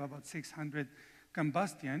started, they have about 600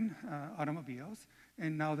 combustion automobiles,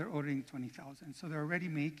 and now they're ordering 20,000. So they're already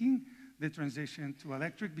making the transition to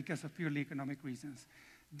electric because of purely economic reasons.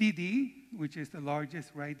 Didi, which is the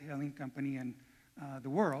largest ride-hailing company in the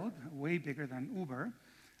world, way bigger than Uber,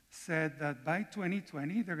 said that by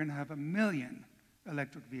 2020, they're going to have 1 million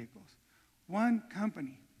electric vehicles. One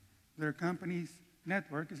company, their company's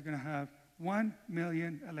network is going to have 1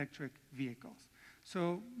 million electric vehicles.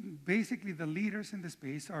 So basically, the leaders in the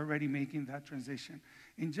space are already making that transition.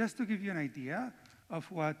 And just to give you an idea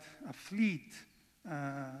of what a fleet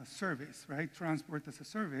service, right, transport as a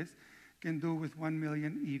service, can do with 1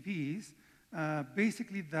 million EVs,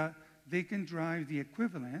 basically they can drive the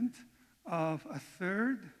equivalent of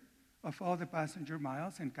 1/3 of all the passenger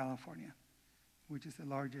miles in California, which is the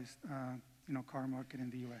largest car market in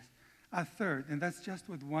the US. 1/3, and that's just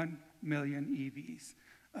with 1 million EVs.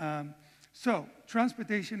 So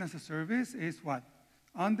transportation as a service is what?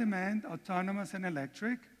 On-demand, autonomous, and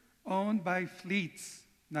electric, owned by fleets,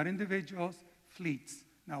 not individuals, fleets.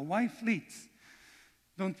 Now, why fleets?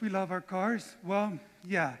 Don't we love our cars? Well,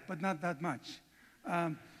 yeah, but not that much.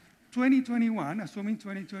 2021, assuming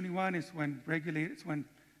 2021 is when regulators, when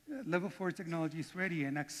level 4 technology is ready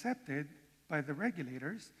and accepted by the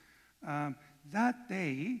regulators, that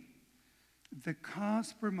day, the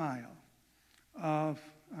cost per mile of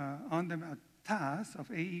on-demand TaaS of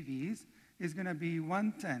AEVs is going to be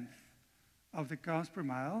 1/10 of the cost per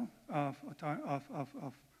mile of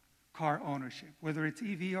car ownership, whether it's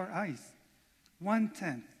EV or ICE.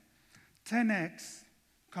 1/10. 10x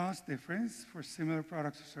cost difference for similar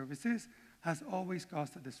products or services has always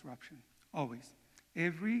caused a disruption. Always.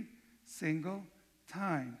 Every single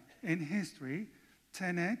time in history,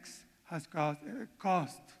 10x has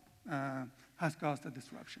caused a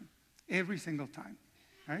disruption. Every single time,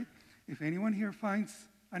 right? If anyone here finds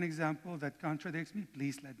an example that contradicts me,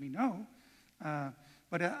 please let me know.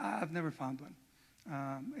 But I've never found one.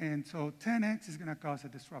 And so 10x is going to cause a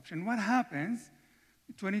disruption. What happens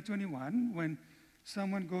in 2021 when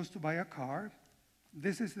someone goes to buy a car?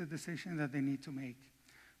 This is the decision that they need to make.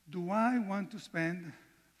 Do I want to spend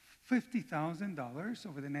 $50,000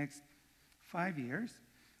 over the next 5 years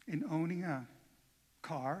in owning a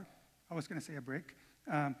car? I was going to say a brick.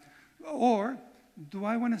 Or do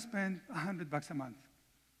I want to spend $100 a month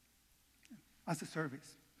as a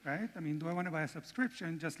service, right? I mean, do I want to buy a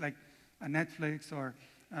subscription just like a Netflix or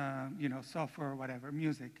software or whatever,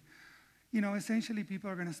 music? Essentially people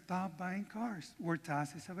are going to stop buying cars where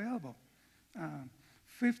TaaS is available.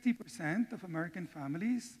 50% of American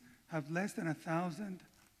families have less than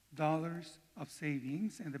 $1,000 of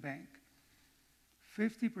savings in the bank.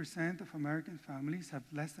 50% of American families have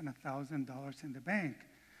less than $1,000 in the bank.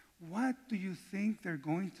 what do you think they're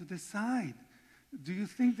going to decide? Do you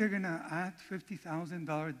think they're going to add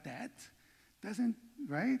 $50,000 debt? Doesn't,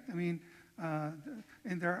 right? I mean,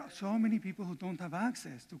 and there are so many people who don't have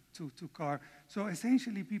access to car. So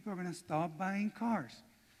essentially, people are going to stop buying cars.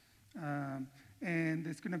 And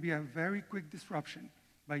it's going to be a very quick disruption.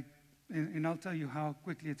 And I'll tell you how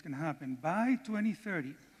quickly it's going to happen. By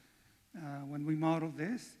 2030, when we model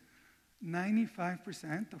this,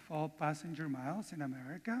 95% of all passenger miles in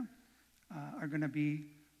America are going to be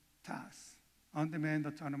TaaS, on-demand,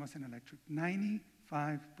 autonomous, and electric. 95%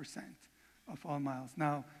 of all miles.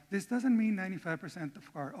 Now, this doesn't mean 95%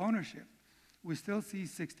 of car ownership. We still see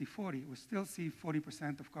 60-40. We still see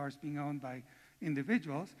 40% of cars being owned by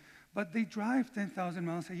individuals, but they drive 10,000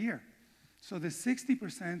 miles a year. So the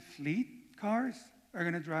 60% fleet cars are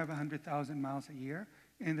going to drive 100,000 miles a year,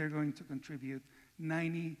 and they're going to contribute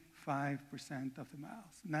 95% of the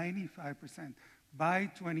miles. 95%. By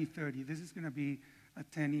 2030, this is going to be a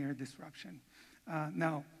 10-year disruption.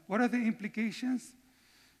 Now, what are the implications?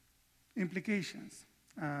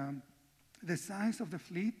 The size of the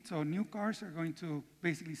fleet, so new cars are going to,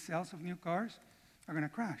 basically sales of new cars are going to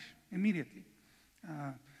crash immediately.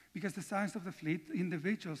 Because the size of the fleet,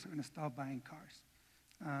 individuals are going to stop buying cars.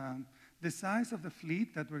 The size of the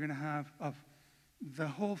fleet that we're going to have of the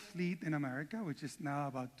whole fleet in America, which is now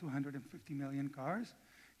about 250 million cars,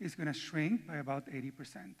 is going to shrink by about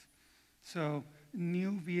 80%. So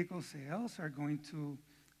new vehicle sales are going to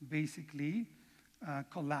basically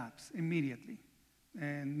collapse immediately.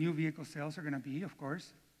 And new vehicle sales are going to be, of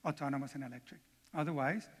course, autonomous and electric.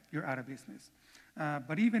 Otherwise, you're out of business.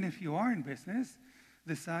 But even if you are in business,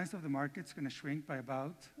 the size of the market is going to shrink by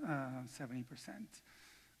about 70%.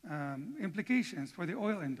 Implications for the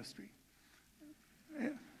oil industry.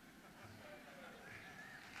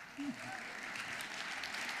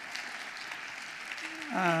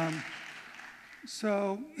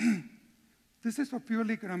 So this is for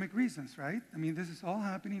purely economic reasons, right? I mean, this is all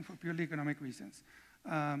happening for purely economic reasons.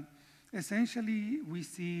 Essentially, we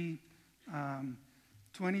see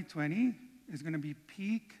 2020 is going to be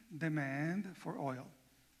peak demand for oil,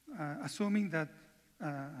 assuming that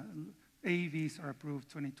AEVs are approved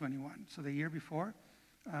 2021. So the year before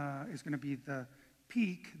is going to be the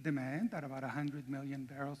peak demand at about 100 million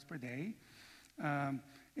barrels per day.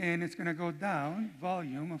 And it's going to go down,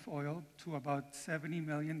 volume of oil, to about 70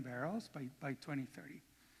 million barrels by 2030,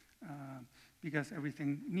 because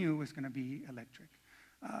everything new is going to be electric.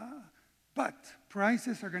 But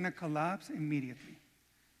prices are going to collapse immediately.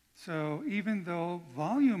 So even though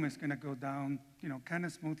volume is going to go down, kind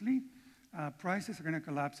of smoothly, prices are going to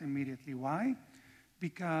collapse immediately. Why?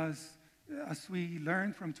 Because as we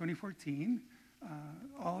learned from 2014,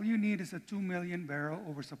 all you need is a 2 million barrel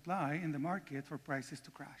oversupply in the market for prices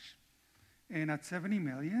to crash. And at 70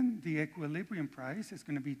 million, the equilibrium price is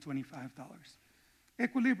going to be $25.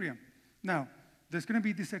 Equilibrium. Now, there's going to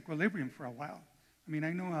be this equilibrium for a while. I mean,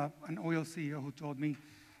 I know an oil CEO who told me,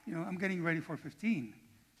 I'm getting ready for $15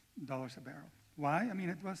 a barrel. Why? I mean,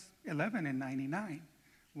 it was 11 in 99.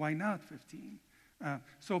 Why not 15?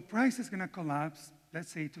 So price is going to collapse,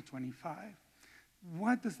 let's say, to 25.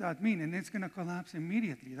 What does that mean? And it's going to collapse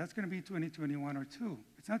immediately. That's going to be 2021 or 2.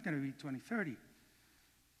 It's not going to be 2030.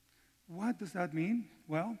 What does that mean?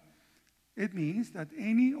 Well, it means that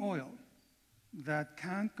any oil that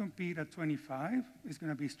can't compete at 25 is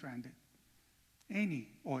going to be stranded. Any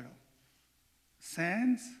oil.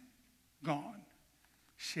 Sands, gone.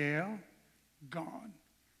 Shale, gone.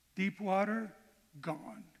 Deep water,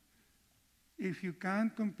 gone. If you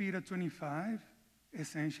can't compete at 25,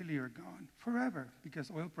 essentially you're gone forever, because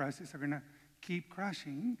oil prices are going to keep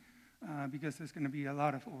crashing because there's going to be a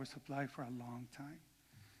lot of oversupply for a long time.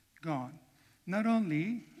 Gone. Not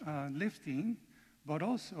only lifting, but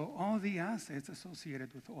also all the assets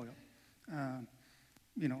associated with oil.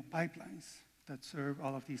 Pipelines that serve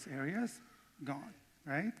all of these areas, gone,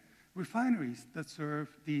 right? Refineries that serve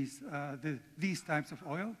these types of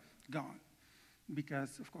oil, gone.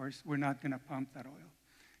 Because, of course, we're not going to pump that oil.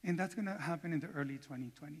 And that's going to happen in the early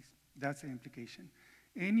 2020s. That's the implication.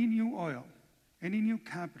 Any new oil, any new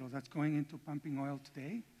capital that's going into pumping oil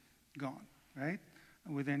today, gone, right?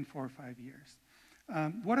 Within 4 or 5 years.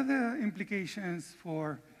 What are the implications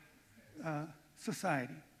for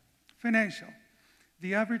society? Financial.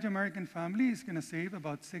 The average American family is going to save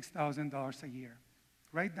about $6,000 a year,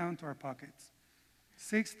 right down to our pockets.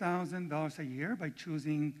 $6,000 a year by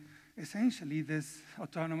choosing essentially this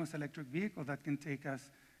autonomous electric vehicle that can take us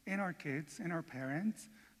and our kids and our parents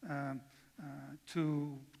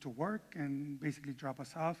to work and basically drop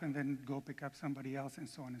us off and then go pick up somebody else and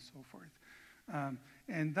so on and so forth.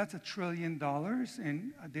 And that's $1 trillion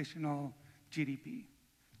in additional GDP.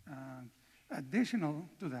 Additional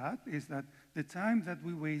to that is that the time that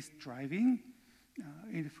we waste driving,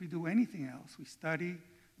 if we do anything else, we study,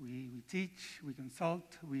 we teach, we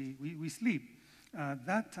consult, we sleep,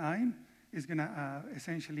 that time is going to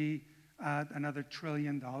essentially add another $1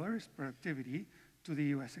 trillion productivity to the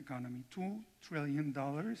US economy, $2 trillion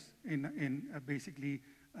in basically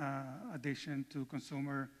addition to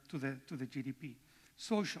the GDP.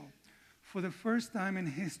 Social, for the first time in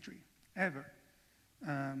history, ever,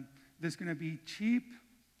 there's going to be cheap,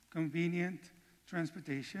 convenient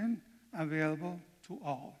transportation available to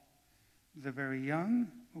all. The very young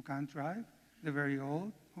who can't drive, the very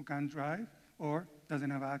old who can't drive or doesn't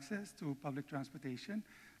have access to public transportation,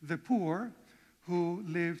 the poor who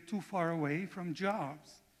live too far away from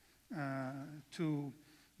jobs to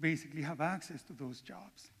basically have access to those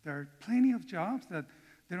jobs. There are plenty of jobs that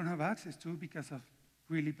they don't have access to because of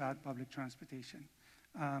really bad public transportation.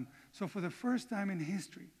 So for the first time in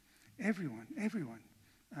history, everyone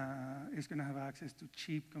is going to have access to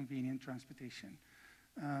cheap, convenient transportation.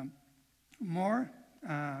 More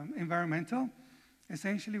environmental,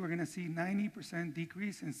 essentially we're going to see 90%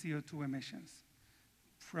 decrease in CO2 emissions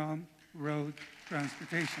from road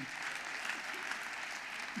transportation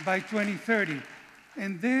by 2030.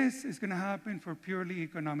 And this is going to happen for purely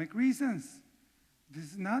economic reasons. This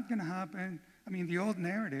is not going to happen, I mean, the old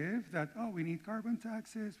narrative that, oh, we need carbon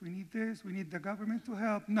taxes, we need this, we need the government to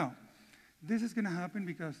help. No. This is going to happen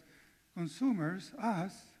because consumers,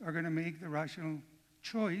 us, are going to make the rational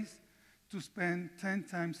choice to spend 10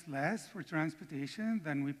 times less for transportation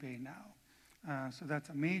than we pay now. So that's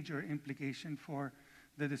a major implication for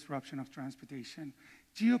the disruption of transportation.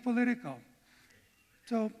 Geopolitical.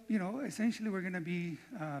 So, you know, essentially we're going to be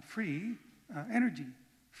free energy,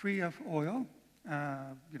 free of oil,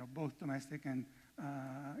 you know, both domestic and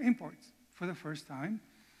imports for the first time,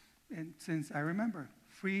 and since I remember,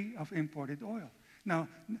 free of imported oil. Now,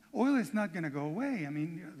 oil is not going to go away. I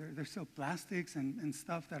mean, you know, there's still plastics and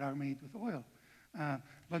stuff that are made with oil,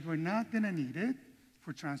 but we're not going to need it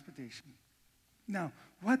for transportation. Now,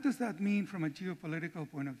 what does that mean from a geopolitical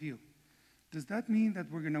point of view? Does that mean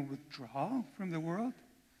that we're going to withdraw from the world?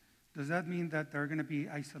 Does that mean that there are going to be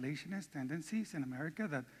isolationist tendencies in America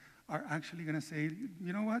that are actually going to say,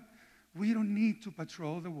 you know what, we don't need to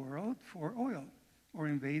patrol the world for oil or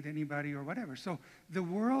invade anybody or whatever? So the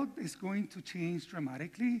world is going to change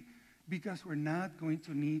dramatically because we're not going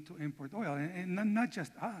to need to import oil. And not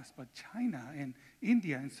just us, but China and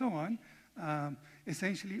India and so on.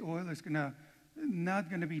 Essentially, oil is not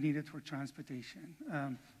going to be needed for transportation.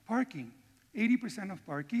 Parking, 80% of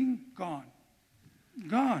parking, gone.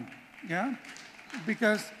 Gone, yeah?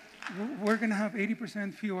 Because we're going to have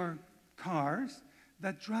 80% fewer cars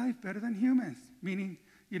that drive better than humans, meaning,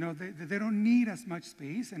 you know, they don't need as much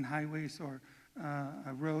space in highways or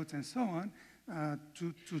roads and so on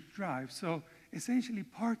to drive. So essentially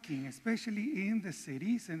parking, especially in the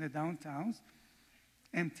cities, in the downtowns,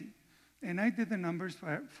 empty. And I did the numbers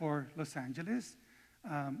for Los Angeles.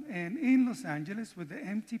 And in Los Angeles, with the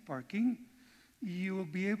empty parking, you will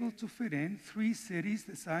be able to fit in 3 cities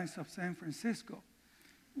the size of San Francisco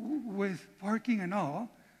with parking and all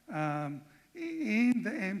in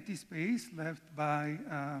the empty space left by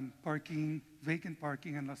vacant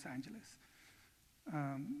parking in Los Angeles.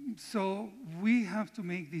 So we have to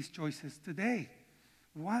make these choices today.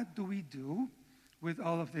 What do we do with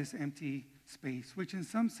all of this empty space, which in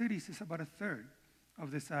some cities is about 1/3 of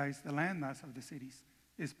the size, the landmass of the cities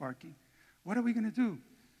is parking? What are we going to do?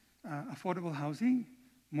 Affordable housing,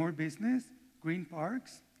 more business, green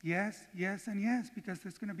parks? Yes, yes, and yes, because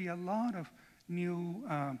there's going to be a lot of new,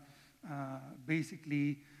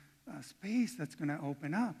 basically, space that's going to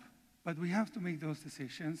open up. But we have to make those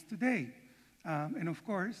decisions today. And of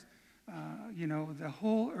course, you know, the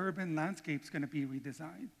whole urban landscape is going to be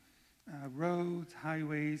redesigned. Roads,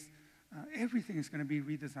 highways, everything is going to be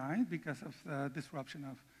redesigned because of the disruption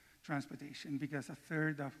of transportation, because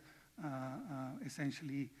 1/3 of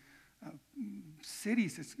essentially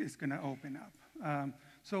cities is going to open up.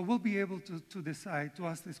 So we'll be able to decide, to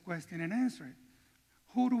ask this question and answer it.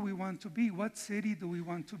 Who do we want to be? What city do we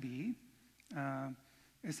want to be,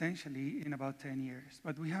 essentially, in about 10 years?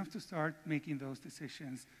 But we have to start making those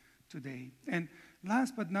decisions today. And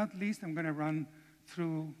last but not least, I'm going to run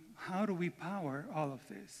through how do we power all of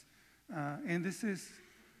this. And this is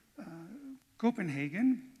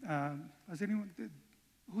Copenhagen. Has anyone,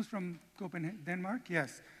 who's from Copenhagen, Denmark?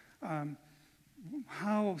 Yes.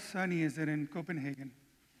 How sunny is it in Copenhagen?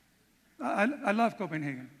 I love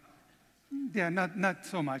Copenhagen. Yeah, not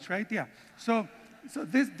so much, right? Yeah. So So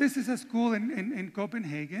this is a school in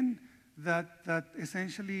Copenhagen that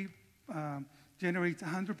essentially generates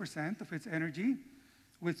 100% of its energy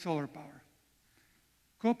with solar power.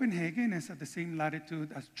 Copenhagen is at the same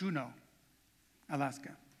latitude as Juneau,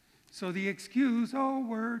 Alaska. So the excuse, oh,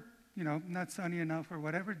 we're not sunny enough or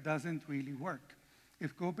whatever, doesn't really work.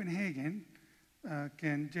 If Copenhagen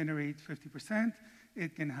can generate 50%,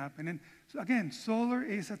 it can happen. And so again, solar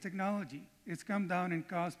is a technology. It's come down in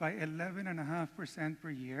cost by 11.5% per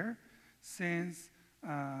year since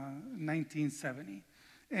 1970.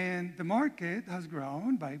 And the market has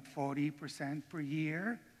grown by 40% per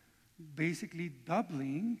year, basically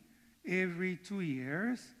doubling every 2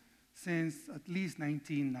 years since at least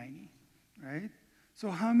 1990, right? So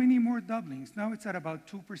how many more doublings? Now it's at about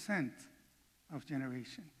 2% of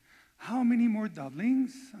generation. How many more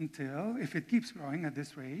doublings until, if it keeps growing at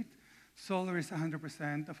this rate, solar is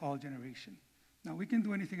 100% of all generation? Now we can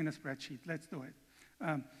do anything in a spreadsheet. Let's do it.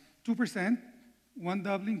 2%, 1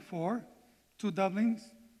 doubling, 4, 2 doublings,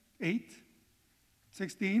 8,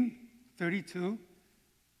 16, 32,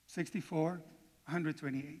 64,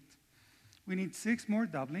 128. We need 6 more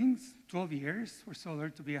doublings, 12 years, for solar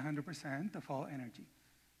to be 100% of all energy.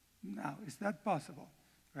 Now, is that possible,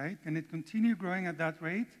 right? Can it continue growing at that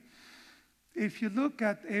rate? If you look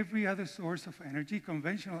at every other source of energy,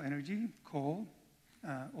 conventional energy, coal,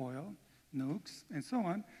 oil, nukes, and so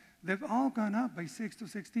on, they've all gone up by 6 to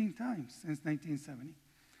 16 times since 1970.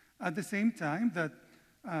 At the same time that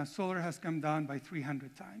solar has come down by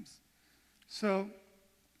 300 times. So,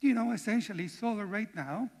 essentially, solar right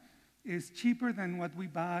now is cheaper than what we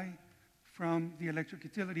buy from the electric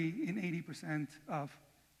utility in 80% of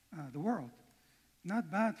the world.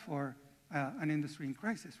 Not bad for an industry in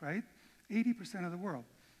crisis, right? 80% of the world,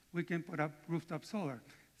 we can put up rooftop solar.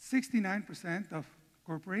 69% of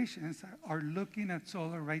corporations are looking at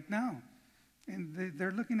solar right now. And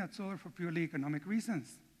they're looking at solar for purely economic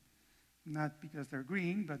reasons. Not because they're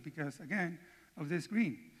green, but because, again, of this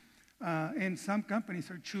green. And some companies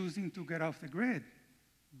are choosing to get off the grid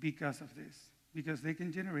because of this, because they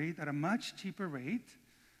can generate at a much cheaper rate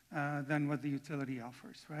than what the utility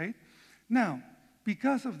offers, right? Now,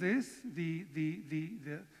 because of this, the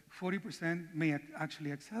 40% may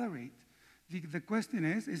actually accelerate. The question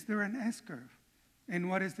is there an S-curve? And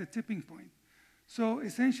what is the tipping point? So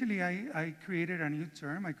essentially, I created a new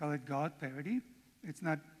term. I call it God parity. It's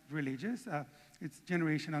not religious. It's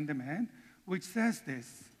generation on demand, which says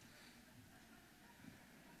this.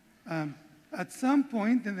 At some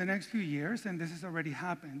point in the next few years, and this has already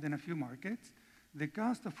happened in a few markets, the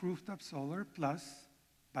cost of rooftop solar plus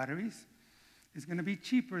batteries is going to be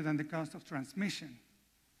cheaper than the cost of transmission.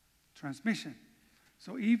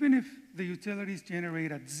 So even if the utilities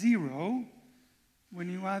generate at 0, when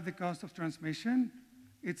you add the cost of transmission,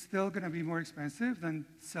 it's still going to be more expensive than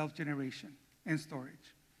self-generation and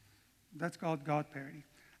storage. That's called God parity.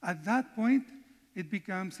 At that point, it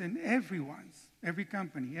becomes in every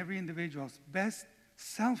company, every individual's best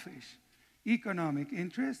selfish economic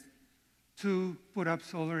interest to put up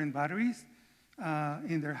solar and batteries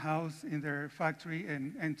in their house, in their factory,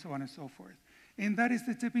 and so on and so forth. And that is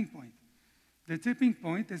the tipping point. The tipping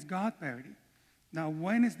point is God parity. Now,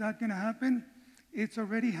 when is that going to happen? It's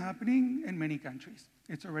already happening in many countries.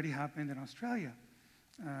 It's already happened in Australia.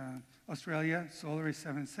 Australia, solar is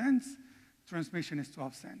 7 cents, transmission is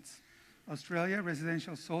 12 cents. Australia,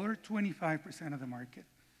 residential solar, 25% of the market.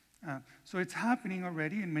 So it's happening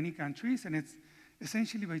already in many countries, and it's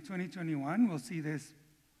essentially by 2021, we'll see this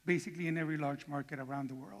basically in every large market around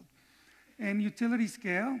the world. And utility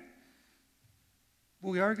scale,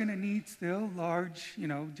 we are going to need still large,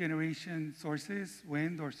 generation sources,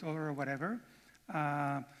 wind or solar or whatever,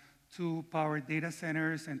 to power data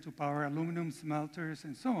centers and to power aluminum smelters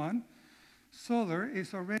and so on. Solar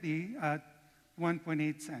is already at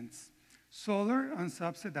 1.8 cents. Solar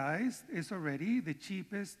unsubsidized is already the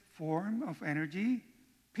cheapest form of energy,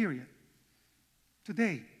 period.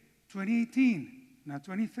 Today, 2018, not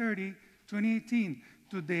 2030, 2018.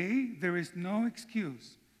 Today, there is no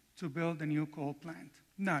excuse to build a new coal plant.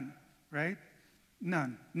 None, right?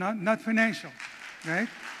 None. Not financial, right?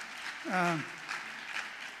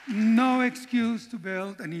 No excuse to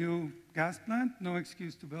build a new gas plant. No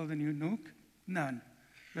excuse to build a new nuke. None.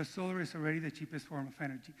 The solar is already the cheapest form of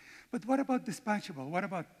energy. But what about dispatchable? What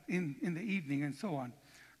about in the evening and so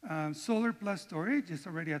on? Solar plus storage is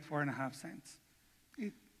already at 4.5 cents.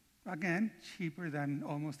 Again, cheaper than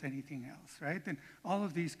almost anything else, right? And all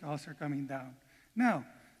of these costs are coming down. Now,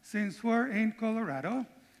 since we're in Colorado,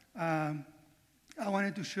 I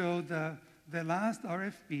wanted to show the last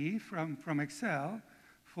RFP from Excel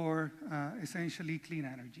for essentially clean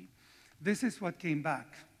energy. This is what came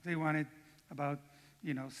back. They wanted about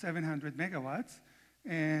 700 megawatts,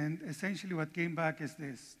 and essentially what came back is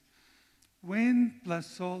this. Wind plus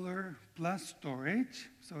solar plus storage,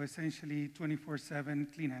 so essentially 24/7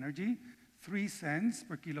 clean energy, 3 cents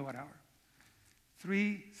per kilowatt hour.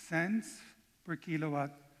 3 cents per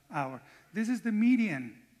kilowatt hour. This is the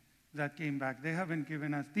median that came back. They haven't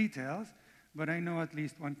given us details, but I know at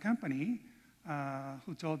least one company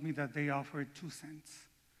who told me that they offered 2 cents.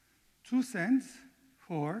 2 cents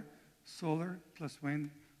for solar plus wind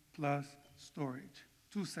plus storage.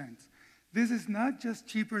 2 cents. This is not just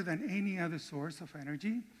cheaper than any other source of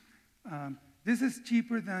energy. This is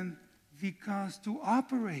cheaper than the cost to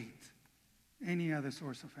operate any other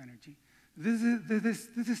source of energy. This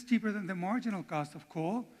is cheaper than the marginal cost of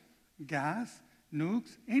coal, gas,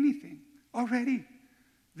 nukes, anything already.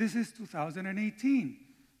 This is 2018.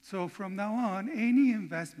 So from now on, any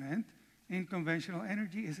investment in conventional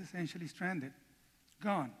energy is essentially stranded.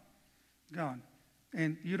 Gone. Gone.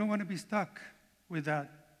 And you don't want to be stuck with that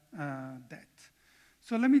debt.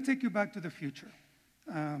 So let me take you back to the future.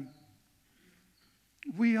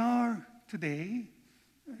 We are today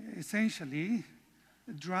essentially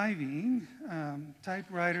driving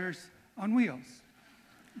typewriters on wheels,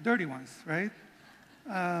 dirty ones, right?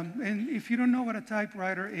 And if you don't know what a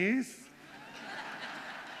typewriter is,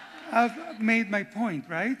 I've made my point,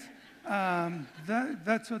 right?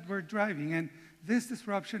 That's what we're driving. And this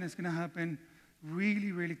disruption is going to happen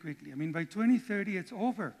really, really quickly. I mean, by 2030, it's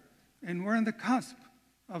over. And we're on the cusp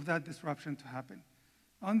of that disruption to happen.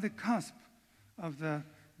 On the cusp of the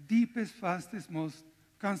deepest, fastest, most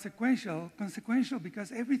consequential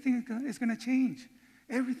because everything is going to change.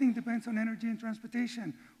 Everything depends on energy and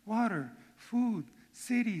transportation, water, food,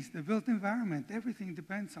 cities, the built environment, everything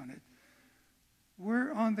depends on it.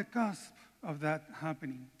 We're on the cusp of that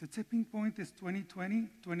happening. The tipping point is 2020,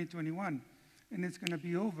 2021, and it's going to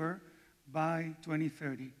be over by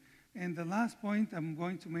 2030. And the last point I'm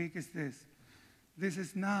going to make is this. This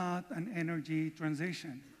is not an energy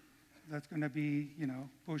transition that's going to be,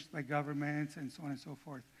 pushed by governments and so on and so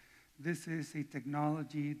forth. This is a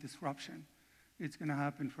technology disruption. It's going to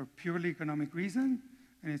happen for purely economic reason,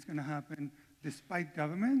 and it's going to happen despite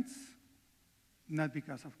governments, not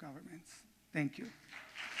because of governments. Thank you.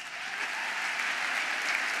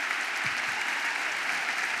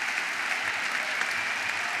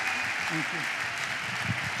 Thank you.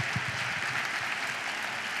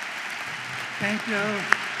 Thank you.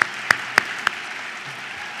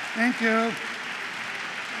 Thank you.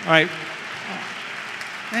 All right.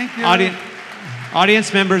 Thank you.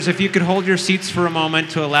 Audience members, if you could hold your seats for a moment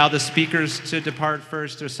to allow the speakers to depart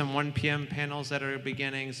first. There's some 1 p.m. panels that are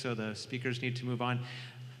beginning, so the speakers need to move on.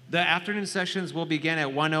 The afternoon sessions will begin at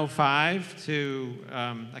 1:05 to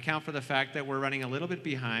account for the fact that we're running a little bit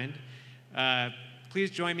behind.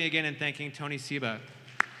 Please join me again in thanking Tony Seba.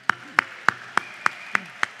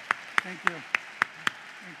 Thank you.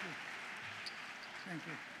 Thank you. Thank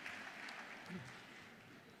you.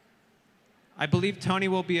 I believe Tony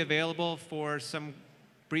will be available for some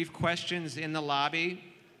brief questions in the lobby.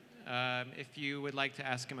 If you would like to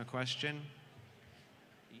ask him a question.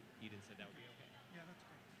 Eden said that would be okay. Yeah, that's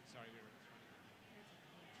great. Sorry, we were.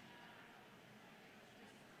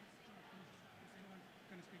 Is anyone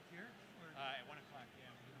going to speak here? Or? At 1 o'clock,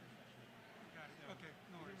 yeah. Got it. Okay,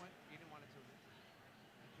 no worries. Eden wanted to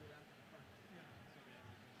do that. Yeah.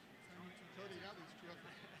 Tony, that was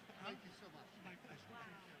terrific. Thank you so much. My pleasure.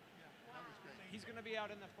 Thank you. Yeah. That was great. He's going to be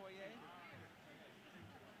out in the foyer.